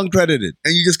all uncredited.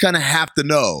 And you just kind of have to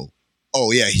know,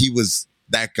 oh yeah, he was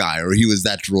that guy or he was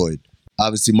that droid.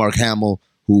 Obviously, Mark Hamill,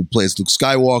 who plays Luke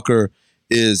Skywalker,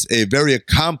 is a very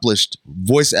accomplished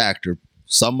voice actor.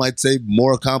 Some might say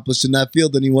more accomplished in that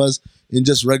field than he was in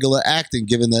just regular acting,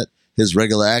 given that his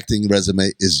regular acting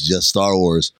resume is just Star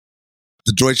Wars.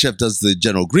 The droid chef does the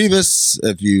General Grievous.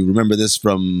 If you remember this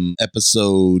from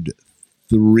episode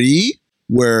 3,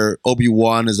 where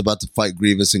Obi-Wan is about to fight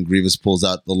Grievous and Grievous pulls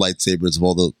out the lightsabers of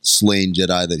all the slain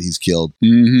Jedi that he's killed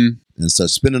and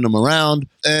starts spinning them around.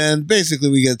 And basically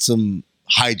we get some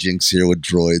hijinks here with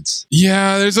droids.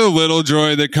 Yeah, there's a little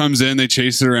droid that comes in. They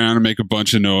chase it around and make a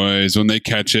bunch of noise. When they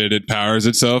catch it, it powers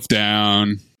itself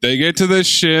down. They get to the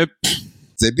ship.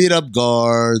 They beat up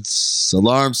guards.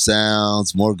 Alarm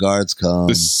sounds. More guards come.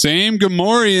 The same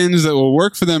Gamorreans that will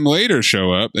work for them later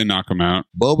show up. They knock them out.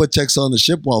 Boba checks on the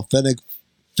ship while Fennec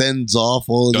fends off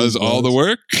all of Does all the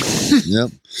work.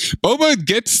 Yep. Boba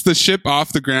gets the ship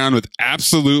off the ground with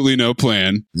absolutely no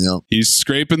plan. Yep. He's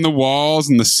scraping the walls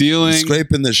and the ceiling. He's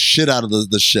scraping the shit out of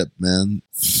the ship, man.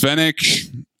 Fennec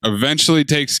eventually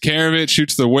takes care of it,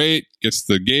 shoots the weight, gets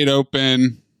the gate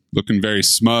open, looking very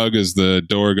smug as the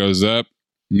door goes up,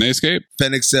 and they escape.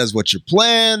 Fennec says, "What's your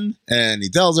plan?" And he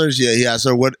tells her, he asks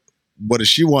her, what does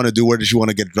she want to do? Where does she want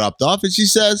to get dropped off? And she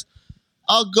says,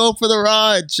 "I'll go for the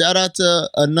ride." Shout out to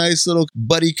a nice little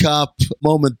buddy cop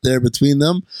moment there between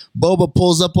them. Boba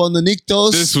pulls up on the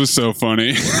Niktos. This was so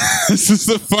funny. This is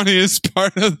the funniest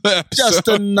part of the episode. Just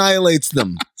annihilates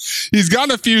them. He's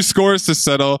got a few scores to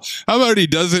settle. How about he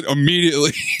does it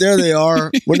immediately? There they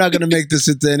are. We're not going to make this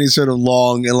into any sort of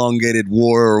long, elongated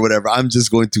war or whatever. I'm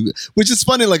just going to, which is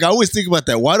funny. Like, I always think about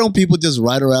that. Why don't people just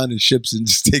ride around in ships and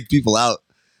just take people out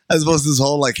as opposed to this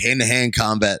whole like hand-to-hand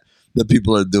combat that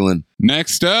people are doing?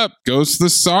 Next up goes to the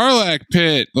Sarlacc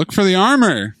pit. Look for the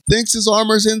armor. Thinks his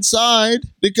armor's inside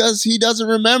because he doesn't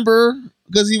remember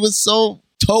because he was so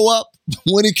toe up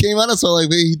when he came out of Sarlacc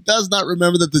pit. He does not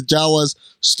remember that the Jawas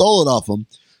stole it off him.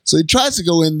 So he tries to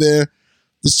go in there.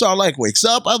 The Sarlacc wakes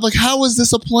up. I'm like, how is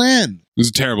this a plan? It was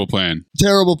a terrible plan.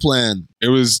 Terrible plan. It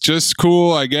was just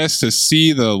cool, I guess, to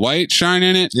see the light shine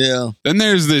in it. Yeah. Then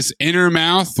there's this inner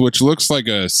mouth, which looks like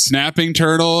a snapping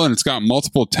turtle, and it's got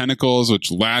multiple tentacles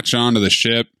which latch onto the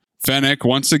ship. Fennec,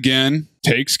 once again,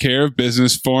 takes care of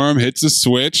business for him, hits a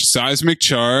switch, seismic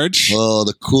charge. Oh,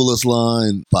 the coolest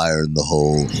line. Fire in the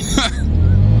hole.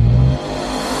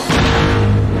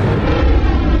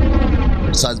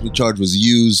 Seismic charge was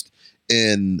used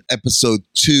in episode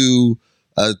 2,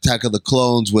 Attack of the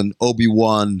Clones, when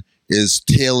Obi-Wan is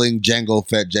tailing Jango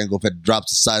Fett. Jango Fett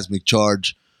drops a seismic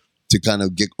charge to kind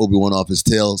of get Obi-Wan off his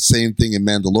tail. Same thing in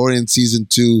Mandalorian season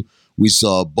 2. We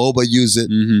saw Boba use it,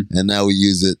 and now we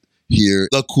use it here.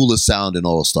 The coolest sound in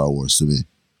all of Star Wars to me,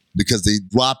 because they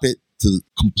drop it to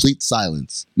complete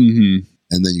silence, and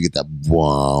then you get that.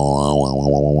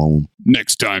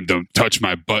 Next time, don't touch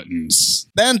my buttons.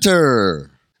 Banter,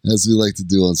 as we like to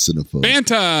do on Cinephobe.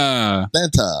 Banta.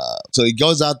 So he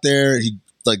goes out there, he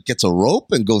like gets a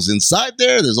rope and goes inside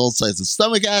there. There's all sides of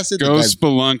stomach acid. Goes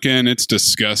spelunking. It's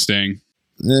disgusting.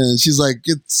 And she's like,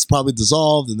 it's probably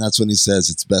dissolved. And that's when he says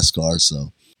it's Beskar.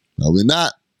 So probably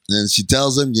not. And she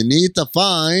tells him, you need to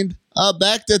find a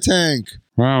Bacta tank.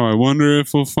 Wow, I wonder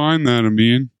if we'll find that,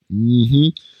 Amin.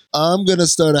 I'm going to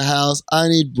start a house. I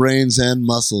need brains and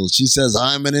muscles. She says,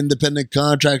 I'm an independent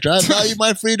contractor. I value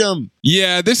my freedom.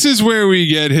 Yeah, this is where we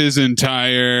get his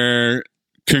entire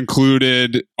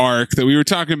concluded arc that we were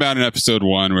talking about in episode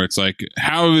 1, where it's like,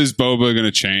 how is Boba going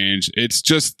to change? It's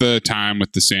just the time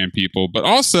with the Sand People, but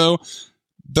also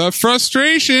the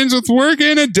frustrations with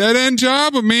working a dead-end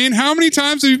job. I mean, how many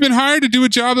times have you been hired to do a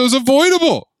job that was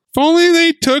avoidable? If only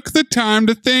they took the time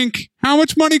to think how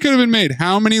much money could have been made,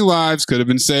 how many lives could have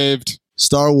been saved.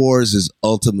 Star Wars is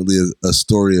ultimately a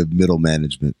story of middle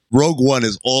management. Rogue One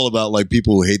is all about like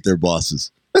people who hate their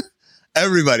bosses.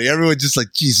 Everyone just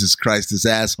like, Jesus Christ, this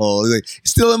asshole. He's like,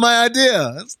 stealing my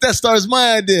idea. Death Star's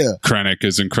my idea. Krennic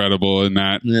is incredible in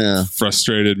that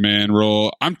frustrated man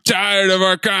role. I'm tired of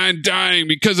our kind dying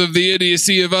because of the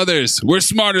idiocy of others. We're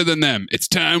smarter than them. It's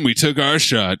time we took our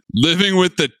shot. Living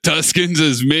with the Tuskens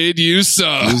has made you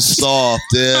soft. You soft,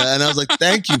 yeah. And I was like,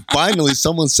 thank you. Finally,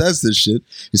 someone says this shit.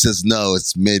 He says, no,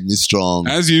 it's made me strong.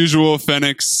 As usual,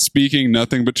 Fennec speaking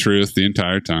nothing but truth the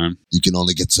entire time. You can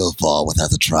only get so far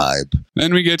without the tribe.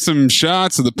 Then we get some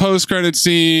shots of the post-credit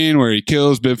scene where he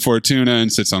kills Bib Fortuna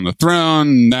and sits on the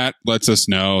throne. That lets us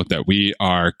know that we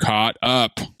are caught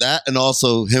up. That and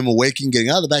also him awakening, getting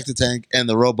out of the back of the tank, and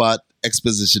the robot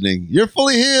expositioning. You're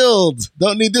fully healed.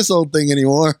 Don't need this old thing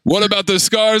anymore. What about the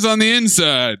scars on the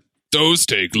inside? Those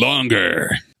take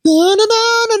longer. Na, na, na,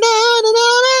 na, na, na,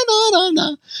 na, na,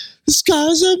 na. The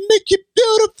scars make you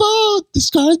beautiful. The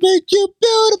scars make you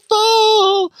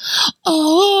beautiful.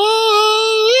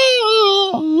 Oh,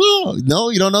 no,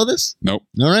 you don't know this? Nope.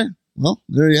 All right. Well,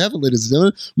 there you have it, ladies and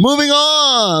gentlemen. Moving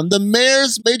on. The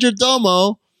mayor's major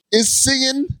domo is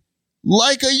singing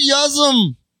like a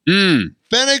Yuzum.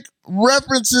 Fennec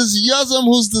references Yuzum,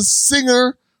 who's the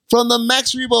singer from the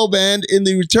Max Rebo Band in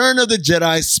the Return of the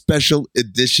Jedi Special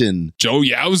Edition. Joe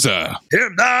Yowza.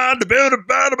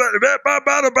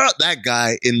 That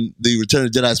guy in the Return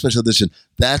of the Jedi Special Edition.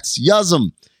 That's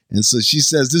Yuzum. And so she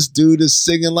says this dude is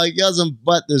singing like Yuzum,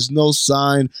 but there's no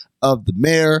sign of the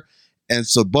mayor. And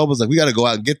so Boba's like, we got to go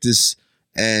out and get this.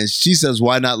 And she says,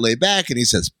 why not lay back? And he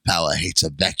says, power hates a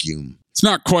vacuum. It's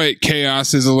not quite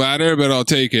chaos is a ladder, but I'll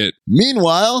take it.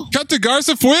 Meanwhile, cut to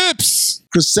Garsa Whips.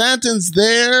 Chrysanthemum's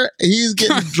there. He's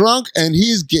getting drunk and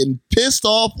he's getting pissed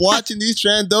off watching these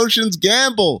Trandoshans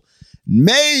gamble.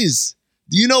 Maze,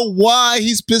 do you know why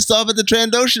he's pissed off at the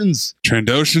Trandoshans?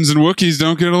 Trandoshans and Wookiees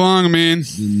don't get along, man.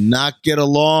 Do not get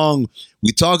along.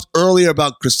 We talked earlier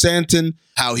about Chrysanthemum,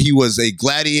 how he was a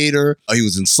gladiator, he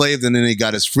was enslaved, and then he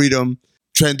got his freedom.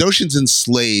 Trandoshans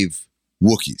enslave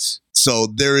Wookiees. So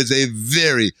there is a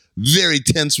very, very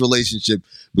tense relationship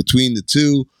between the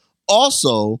two.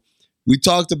 Also, we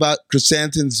talked about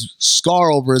Chrysanthemum's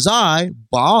scar over his eye.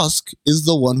 Bossk is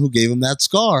the one who gave him that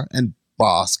scar, and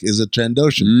Bossk is a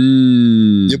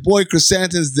Trandoshan. Your boy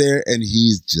Chrysanthemum's there, and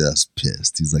he's just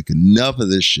pissed. He's like, enough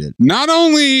of this shit. Not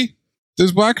only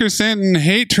does Black Chrysanthemum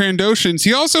hate Trandoshans,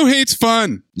 he also hates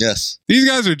fun. Yes. These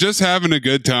guys are just having a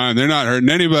good time. They're not hurting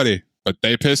anybody. But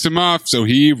they piss him off, so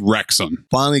he wrecks them.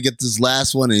 Finally get this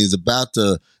last one, and he's about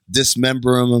to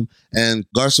dismember him. And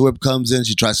Garsa Whip comes in.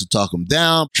 She tries to talk him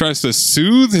down. Tries to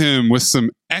soothe him with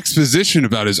some exposition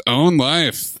about his own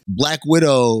life. Black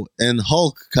Widow and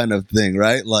Hulk kind of thing,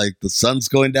 right? Like, the sun's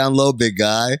going down low, big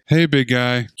guy. Hey, big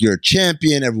guy. You're a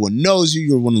champion. Everyone knows you.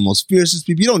 You're one of the most fiercest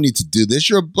people. You don't need to do this.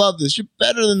 You're above this. You're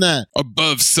better than that.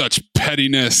 Above such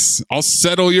pettiness. I'll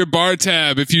settle your bar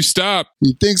tab if you stop.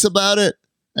 He thinks about it.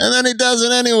 And then he does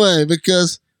it anyway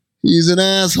because he's an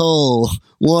asshole.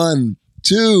 1,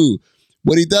 2.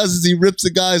 What he does is he rips the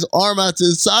guy's arm out to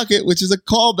his socket, which is a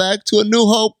callback to A New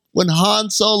Hope when Han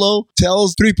Solo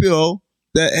tells 3PO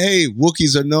that, hey,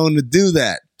 Wookiees are known to do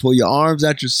that. Pull your arms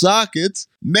out your sockets.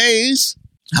 Maze,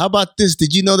 how about this?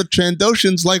 Did you know that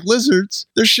Trandoshans, like lizards,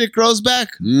 their shit grows back?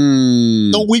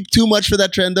 Don't weep too much for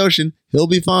that Trandoshan. He'll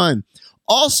be fine.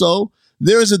 Also,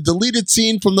 there is a deleted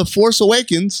scene from The Force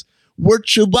Awakens where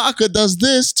Chewbacca does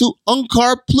this to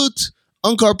Unkar Plutt.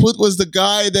 Unkar Plutt was the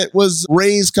guy that was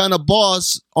Rey's kind of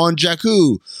boss on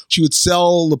Jakku. She would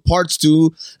sell the parts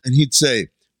to, and he'd say,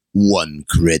 1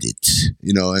 credit.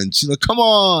 You know, and she's like, come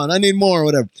on, I need more, or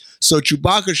whatever. So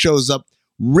Chewbacca shows up,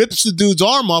 rips the dude's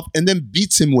arm off, and then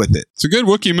beats him with it. It's a good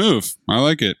Wookiee move. I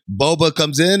like it. Boba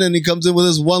comes in, and he comes in with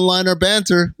his one-liner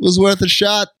banter. It was worth a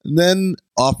shot. And then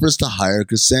offers to hire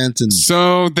Chrysanthemum.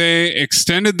 So they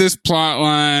extended this plot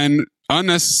line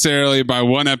unnecessarily by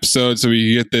 1 episode so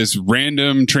we get this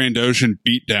random Trandoshan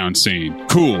beatdown scene.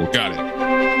 Cool. Got it.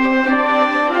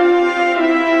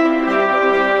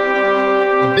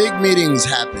 big meeting's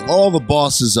happening. All the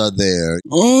bosses are there.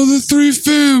 All the three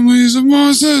families of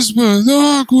Mos Espa, the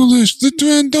Aqualish, the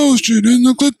Trandoshan, and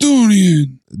the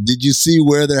Cletonian. Did you see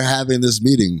where they're having this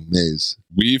meeting, Maze?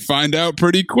 We find out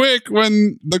pretty quick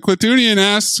when the Cletonian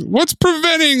asks what's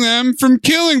preventing them from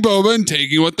killing Boba and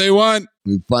taking what they want.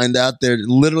 We find out they're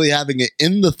literally having it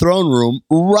in the throne room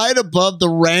right above the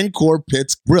Rancor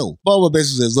pit's grill. Boba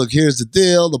basically says, look, here's the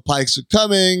deal. The Pikes are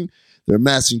coming. They're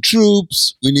massing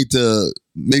troops. We need to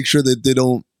make sure that they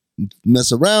don't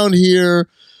mess around here.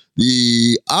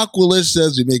 The Aqualish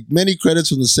says we make many credits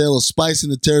from the sale of spice in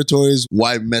the territories.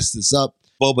 Why mess this up?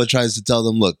 Boba tries to tell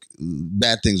them, look,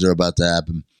 bad things are about to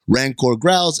happen. Rancor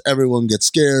growls. Everyone gets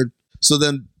scared. So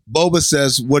then Boba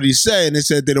says, what do you say? And they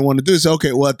said they don't want to do this.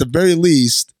 Okay, well, at the very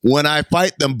least, when I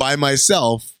fight them by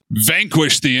myself,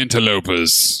 vanquish the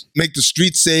interlopers, make the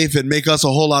streets safe, and make us a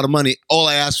whole lot of money. All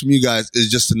I ask from you guys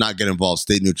is just to not get involved,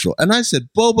 stay neutral. And I said,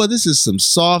 Boba, this is some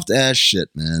soft ass shit,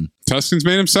 man. Tusken's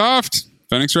made him soft.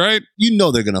 Fennec's right. You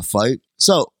know they're gonna fight.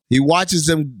 So he watches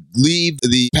them leave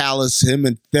the palace. Him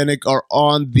and Fennec are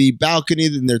on the balcony,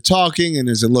 and they're talking, and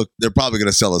they said, look, they're probably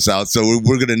gonna sell us out, so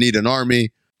we're gonna need an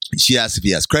army. She asks if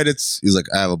he has credits. He's like,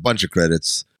 I have a bunch of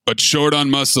credits. But short on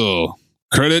muscle.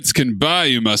 Credits can buy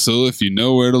you muscle if you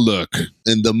know where to look.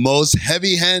 In the most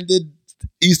heavy-handed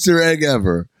Easter egg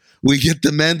ever, we get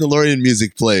the Mandalorian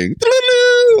music playing.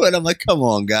 And I'm like, come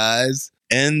on, guys.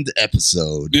 End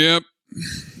episode. Yep.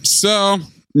 So,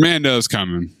 Mando's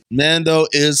coming. Mando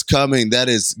is coming. That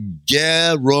is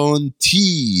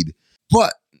guaranteed.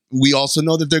 But we also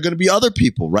know that there are going to be other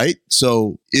people, right?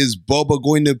 So is Boba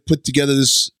going to put together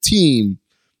this team?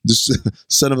 This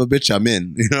son of a bitch, I'm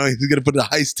in. You know, he's going to put a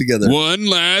heist together. One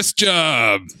last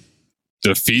job.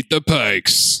 Defeat the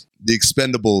Pikes. The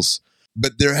Expendables.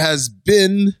 But there has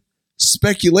been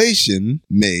speculation,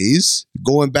 Maze,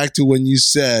 going back to when you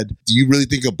said, do you really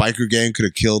think a biker gang could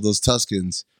have killed those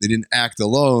Tuskens? They didn't act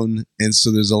alone. And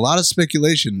so there's a lot of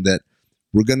speculation that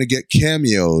we're going to get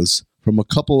cameos from a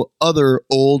couple other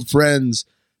old friends.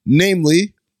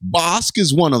 Namely, Bosk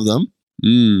is one of them.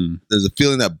 There's a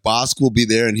feeling that Bosk will be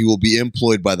there and he will be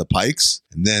employed by the Pikes.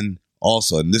 And then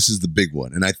also, and this is the big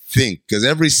one, and I think, because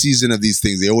every season of these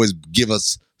things, they always give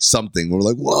us something. We're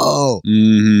like, whoa.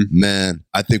 Man,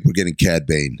 I think we're getting Cad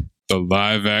Bane. The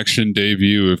live-action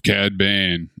debut of Cad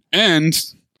Bane. And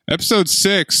episode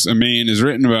 6, I mean, is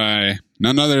written by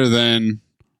none other than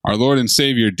our Lord and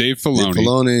Savior, Dave Filoni. Dave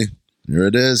Filoni. Here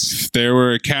it is. If there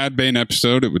were a Cad Bane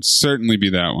episode, it would certainly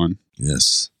be that one.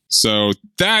 Yes. So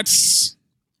that's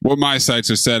what my sights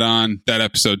are set on. That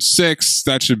episode 6,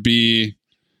 that should be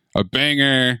a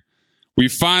banger. We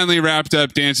finally wrapped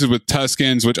up Dances with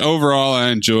Tuskens, which overall I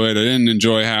enjoyed. I didn't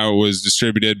enjoy how it was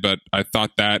distributed, but I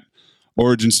thought that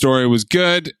origin story was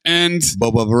good. And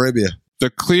Boba of Arabia. The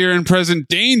clear and present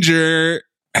danger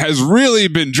has really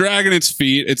been dragging its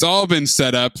feet. It's all been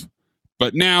set up.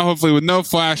 But now, hopefully with no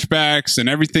flashbacks and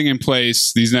everything in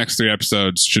place, these next 3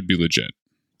 episodes should be legit.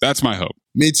 That's my hope.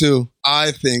 Me too.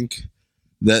 I think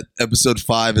that episode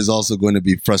 5 is also going to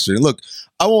be frustrating. Look,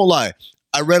 I won't lie.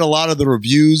 I read a lot of the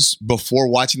reviews before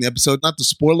watching the episode, not the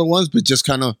spoiler ones, but just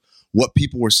kind of what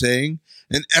people were saying.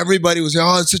 And everybody was saying,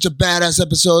 oh, it's such a badass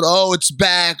episode. Oh, it's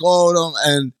back. Oh, no.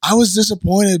 And I was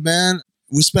disappointed, man.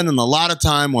 We're spending a lot of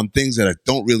time on things that I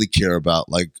don't really care about.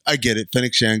 Like, I get it.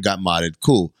 Fennec Shand got modded.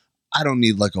 Cool. I don't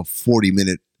need like a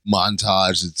 40-minute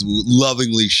montage that's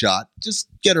lovingly shot. Just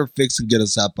get her fixed and get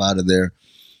us up out of there.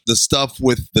 The stuff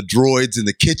with the droids in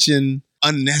the kitchen,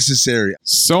 unnecessary.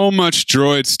 So much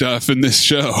droid stuff in this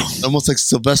show. Almost like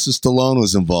Sylvester Stallone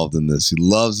was involved in this. He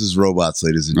loves his robots,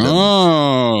 ladies and gentlemen.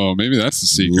 Oh, maybe that's the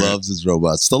secret. He loves his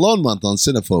robots. Stallone month on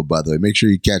Cinephobe, by the way. Make sure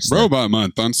you catch that. Robot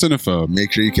month on Cinephobe.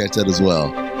 Make sure you catch that as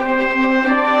well.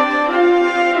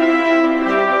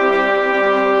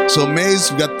 So,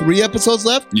 Maze, we've got 3 episodes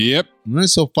left? Yep. All right,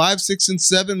 so 5, 6, and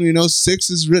 7. We know 6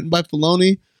 is written by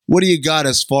Filoni. What do you got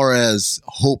as far as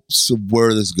hopes of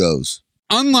where this goes?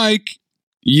 Unlike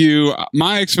you,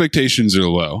 my expectations are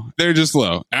low. They're just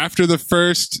low. After the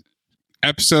first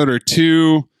episode or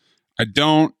 2, I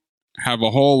don't have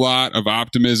a whole lot of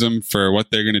optimism for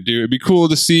what they're going to do. It'd be cool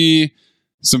to see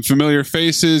some familiar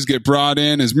faces get brought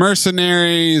in as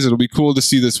mercenaries. It'll be cool to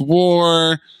see this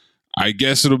war. I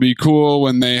guess it'll be cool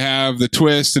when they have the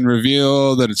twist and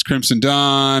reveal that it's Crimson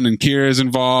Dawn and Kira's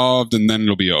involved, and then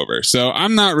it'll be over. So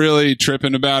I'm not really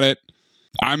tripping about it.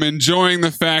 I'm enjoying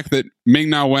the fact that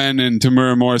Ming-Na Wen and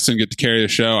Tamura Morrison get to carry the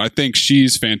show. I think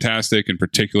she's fantastic in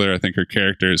particular. I think her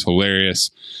character is hilarious.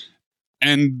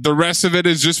 And the rest of it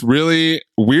is just really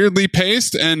weirdly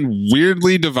paced and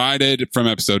weirdly divided from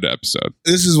episode to episode.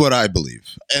 This is what I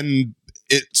believe. And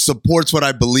it supports what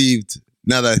I believed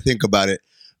now that I think about it,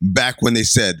 back when they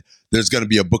said there's going to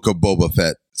be a Book of Boba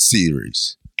Fett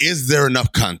series. Is there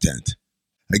enough content?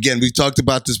 Again, we've talked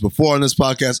about this before on this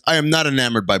podcast. I am not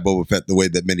enamored by Boba Fett the way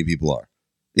that many people are.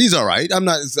 He's all right. I'm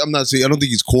not saying I don't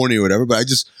think he's corny or whatever, but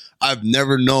I've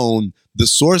never known the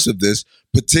source of this,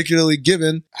 particularly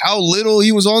given how little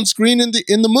he was on screen in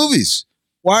the movies.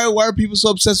 Why are people so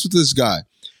obsessed with this guy?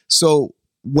 So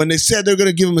when they said they're going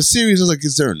to give him a series, I was like,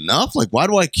 is there enough? Like, why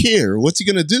do I care? What's he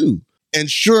going to do? And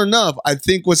sure enough, I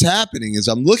think what's happening is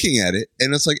I'm looking at it,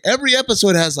 and it's like every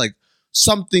episode has like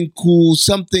something cool,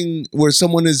 something where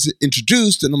someone is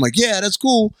introduced, and I'm like, yeah, that's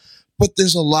cool. But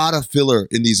there's a lot of filler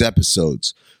in these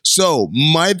episodes. So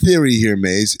my theory here,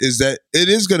 Maze, is that it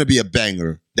is going to be a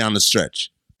banger down the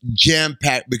stretch.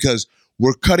 Jam-packed, because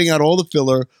we're cutting out all the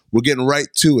filler. We're getting right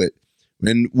to it.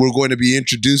 And we're going to be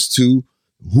introduced to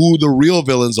who the real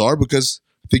villains are, because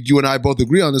I think you and I both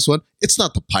agree on this one. It's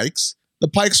not the Pikes. The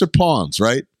Pikes are pawns,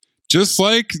 right? Just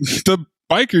like the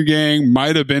biker gang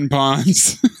might have been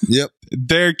pawns. Yep.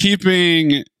 They're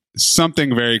keeping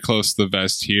something very close to the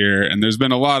vest here, and there's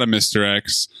been a lot of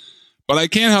misdirects. But I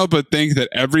can't help but think that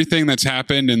everything that's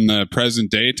happened in the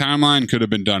present day timeline could have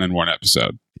been done in one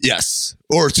episode. Yes.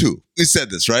 Or two. We said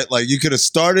this, right? Like you could have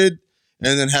started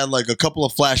and then had like a couple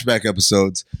of flashback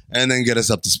episodes and then get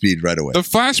us up to speed right away. The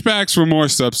flashbacks were more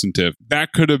substantive.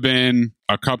 That could have been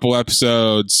a couple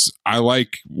episodes. I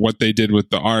like what they did with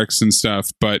the arcs and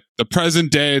stuff, but the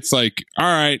present day, it's like, all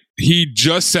right, he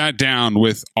just sat down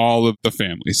with all of the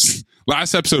families.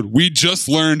 Last episode, we just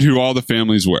learned who all the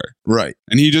families were. Right.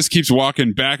 And he just keeps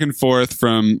walking back and forth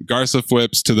from Garza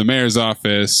Flips to the mayor's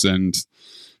office, and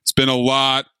it's been a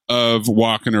lot of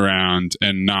walking around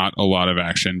and not a lot of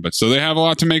action, but so they have a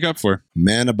lot to make up for.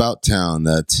 Man about town,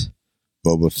 that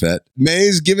Boba Fett.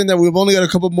 Maze, given that we've only got a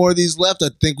couple more of these left, I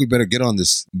think we better get on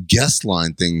this guest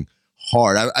line thing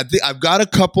hard. I think I've got a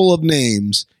couple of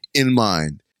names in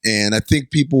mind, and I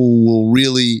think people will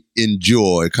really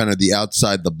enjoy kind of the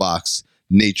outside the box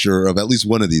nature of at least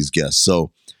one of these guests.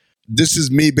 So this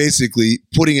is me basically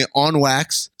putting it on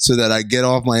wax so that I get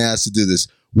off my ass to do this.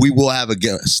 We will have a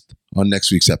guest on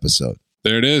next week's episode.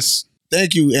 There it is.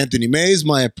 Thank you, Anthony Mays,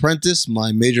 my apprentice,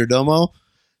 my major domo.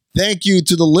 Thank you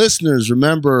to the listeners.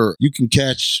 Remember, you can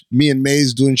catch me and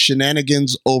Mays doing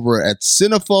shenanigans over at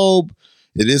Cinephobe.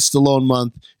 It is Stallone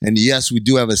month. And yes, we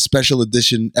do have a special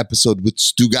edition episode with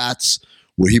Stugatz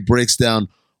where he breaks down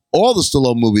all the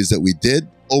Stallone movies that we did.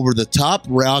 Over the Top,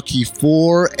 Rocky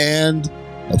 4, and,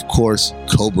 of course,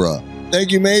 Cobra.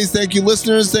 Thank you, Mays. Thank you,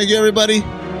 listeners. Thank you, everybody.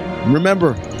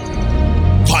 Remember,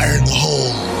 fire in the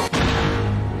hole.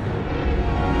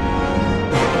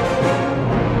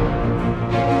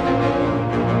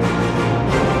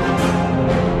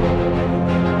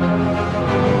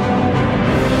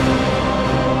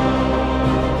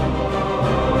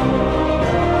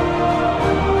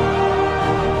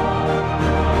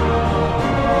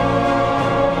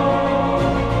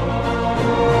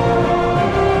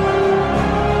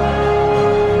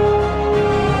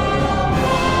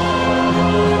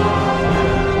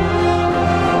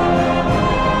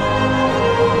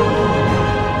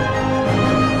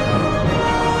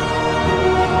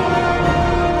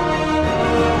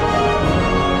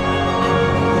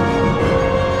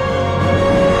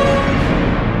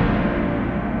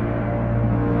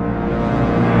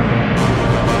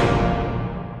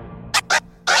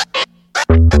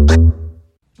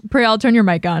 I'll turn your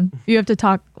mic on. You have to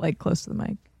talk like close to the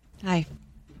mic. Hi.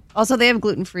 Also, they have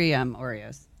gluten-free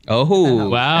Oreos. Oh,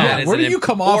 wow. Yeah, where do you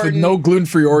come off with no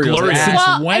gluten-free Oreos?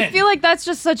 Well, I feel like that's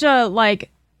just such a, like,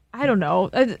 I don't know.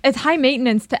 It's high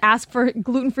maintenance to ask for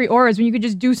gluten-free Oreos when you could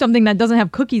just do something that doesn't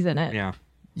have cookies in it. Yeah.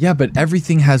 Yeah, but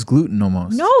everything has gluten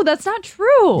almost. No, that's not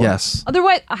true. Yes.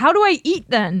 Otherwise, how do I eat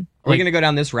then? Are we going to go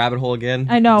down this rabbit hole again?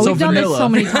 I know. We've done this so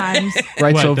many times.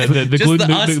 Right, What, so the Just gluten,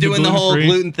 us doing the whole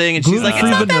gluten thing, and she's like, it's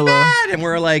not that bad. And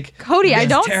we're like, Cody, I "That's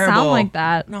don't terrible." sound like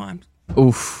that. No, I'm...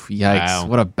 Oof, yikes. Wow.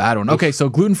 What a bad one. Okay, so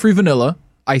gluten-free vanilla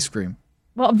ice cream.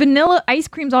 Well, vanilla ice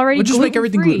cream's already We'll just gluten-free. make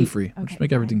everything gluten-free. Okay. We'll just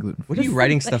make everything gluten-free. What are you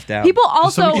writing stuff down? People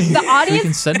Just so also, we can- the so we can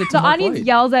audience, send it to the Mark audience White.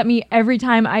 yells at me every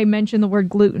time I mention the word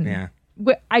gluten. Yeah.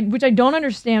 Which I don't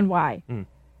understand why.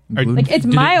 Gluten- Like it's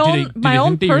Did my they- own did they my own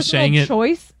think that you were saying personal it?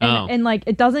 choice, and, Oh. and like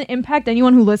it doesn't impact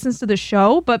anyone who listens to the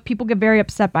show, but people get very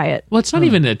upset by it. Well, it's not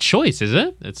even a choice, is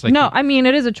it? It's like No, I mean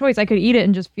it is a choice. I could eat it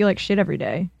and just feel like shit every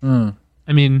day.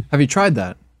 I mean, Have you tried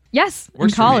that? Yes, in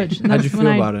Works for me. college. And How'd that's you when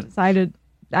feel I about it? decided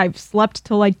I've slept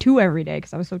till like 2 every day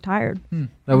because I was so tired.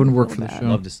 That wouldn't work for the bad. I show.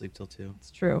 love to sleep till 2. It's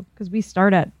true because we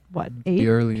start at what 8? Be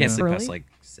early. Can't yeah. sleep Early? past like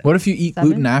 7. What if you eat 7?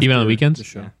 gluten after Even on the weekends? the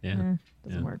show? yeah.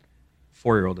 Doesn't work.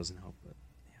 4-year-old doesn't help. But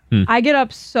I get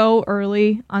up so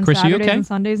early on Chris, you Saturdays okay? and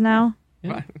Sundays now.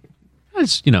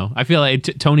 It's, I feel like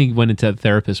Tony went into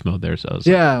therapist mode there, so I was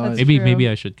like, Yeah, that's maybe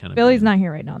I should kind of. Billy's not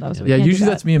here right now, though. So we Yeah, can't do usually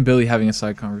that. that's me and Billy having a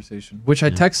side conversation, which I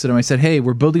texted him. I said, hey,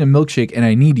 we're building a milkshake and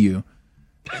I need you.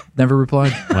 Never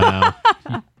replied. Wow.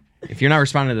 If you're not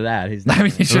responding to that, he's I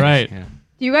mean, right. Yeah.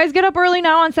 Do you guys get up early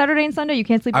now on Saturday and Sunday? You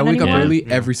can't sleep I in wake up anymore? early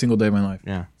every single day of my life.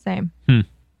 Yeah. Same.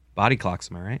 Body clocks,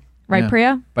 am I right? Right, Yeah.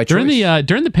 Priya? By During choice.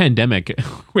 the pandemic,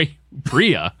 wait,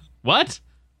 Priya, what?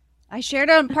 I shared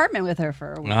an apartment with her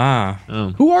for a week. Ah. Oh.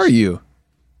 Who are you?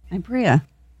 I'm Priya.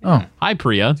 Oh, Hi,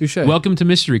 Priya. Touche. Welcome to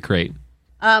Mystery Crate.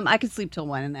 I could sleep till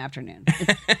 1 in the afternoon.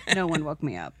 No one woke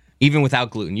me up. Even without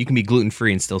gluten, you can be gluten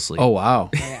free and still sleep. oh wow.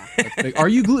 Yeah. That's big. Are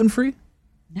you gluten free?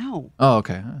 No. Oh,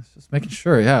 okay. I was just making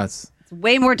sure. Yeah, it's It's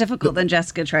way more difficult than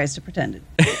Jessica tries to pretend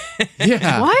it.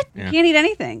 yeah. What? You can't eat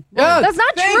anything. Yeah, That's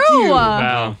not thank true. you.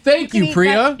 Wow. Thank you, eat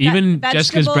Priya. Even vegetables.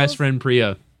 Jessica's best friend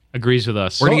Priya agrees with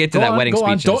us. We're gonna get to Go that on, wedding go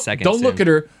on. speech in a Don't- second. Don't look soon. at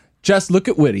her. Just look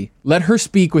at Whitty. Let her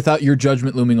speak without your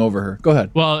judgment looming over her. Go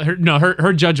ahead. Well,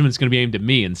 her judgment's going to be aimed at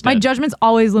me instead. My judgment's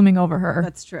always looming over her.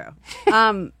 That's true.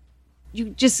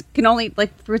 You just can only eat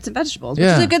like fruits and vegetables, which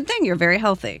Yeah. is a good thing. You're very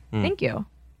healthy. Thank you.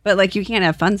 But like you can't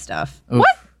have fun stuff. Oof.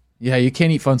 Yeah, you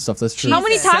can't eat fun stuff. That's true. How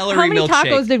many, Celery how many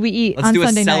milkshake. tacos did we eat Let's on do a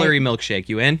Sunday celery night? milkshake.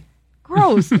 You in?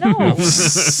 Gross. No.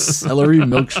 Celery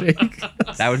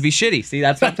milkshake. That would be shitty. See,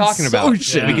 that's what I'm talking so about.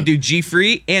 shitty. We could do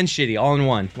G-free and shitty all in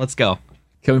one. Let's go.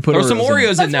 Can we put Throw some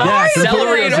Oreos in there. Yeah, can we put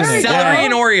Celery and, Oreos in it? celery Yeah.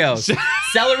 and Oreos.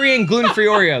 Celery and gluten-free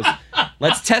Oreos.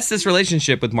 Let's test this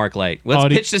relationship with Mark Light.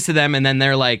 Let's pitch this to them, and then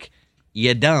they're like,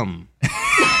 "You dumb."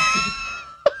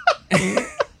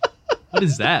 What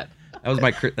is that? That was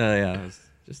my. Yeah, it was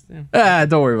just. Yeah.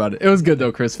 Don't worry about it. It was good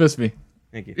though, Chris. Fist me.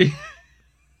 Thank you.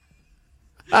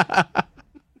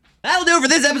 That'll do it for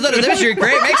this episode of The Mystery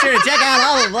Crate. Make sure to check out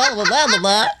all of blah, blah, blah, blah,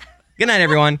 blah. Good night,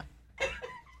 everyone.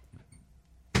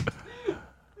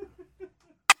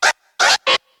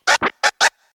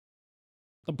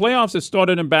 The playoffs have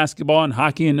started in basketball and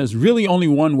hockey, and there's really only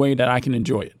one way that I can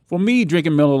enjoy it. For me,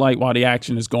 drinking Miller Lite while the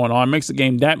action is going on makes the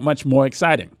game that much more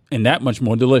exciting and that much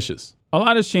more delicious. A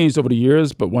lot has changed over the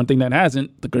years, but one thing that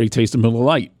hasn't, the great taste of Miller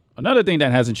Lite. Another thing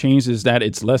that hasn't changed is that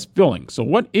it's less filling. So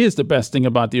what is the best thing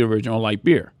about the original light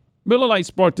beer? Miller Lite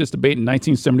sparked this debate in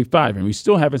 1975, and we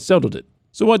still haven't settled it.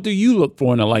 So what do you look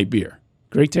for in a light beer?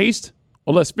 Great taste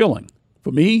or less filling?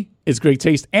 For me, it's great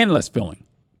taste and less filling.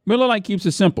 Miller Lite keeps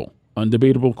it simple.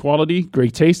 Undebatable quality,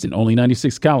 great taste, and only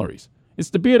 96 calories. It's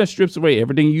the beer that strips away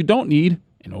everything you don't need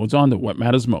and holds on to what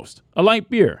matters most. A light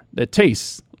beer that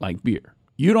tastes like beer.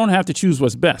 You don't have to choose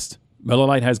what's best. Miller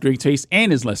Lite has great taste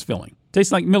and is less filling.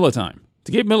 Tastes like Miller time.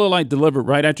 To get Miller Lite delivered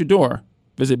right at your door,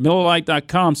 visit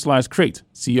MillerLite.com/crate,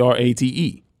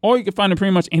 CRATE. Or you can find it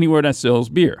pretty much anywhere that sells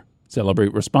beer.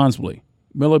 Celebrate responsibly.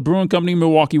 Miller Brewing Company,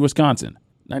 Milwaukee, Wisconsin.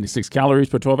 96 calories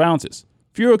per 12 ounces.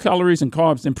 Fewer calories and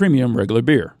carbs than premium regular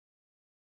beer.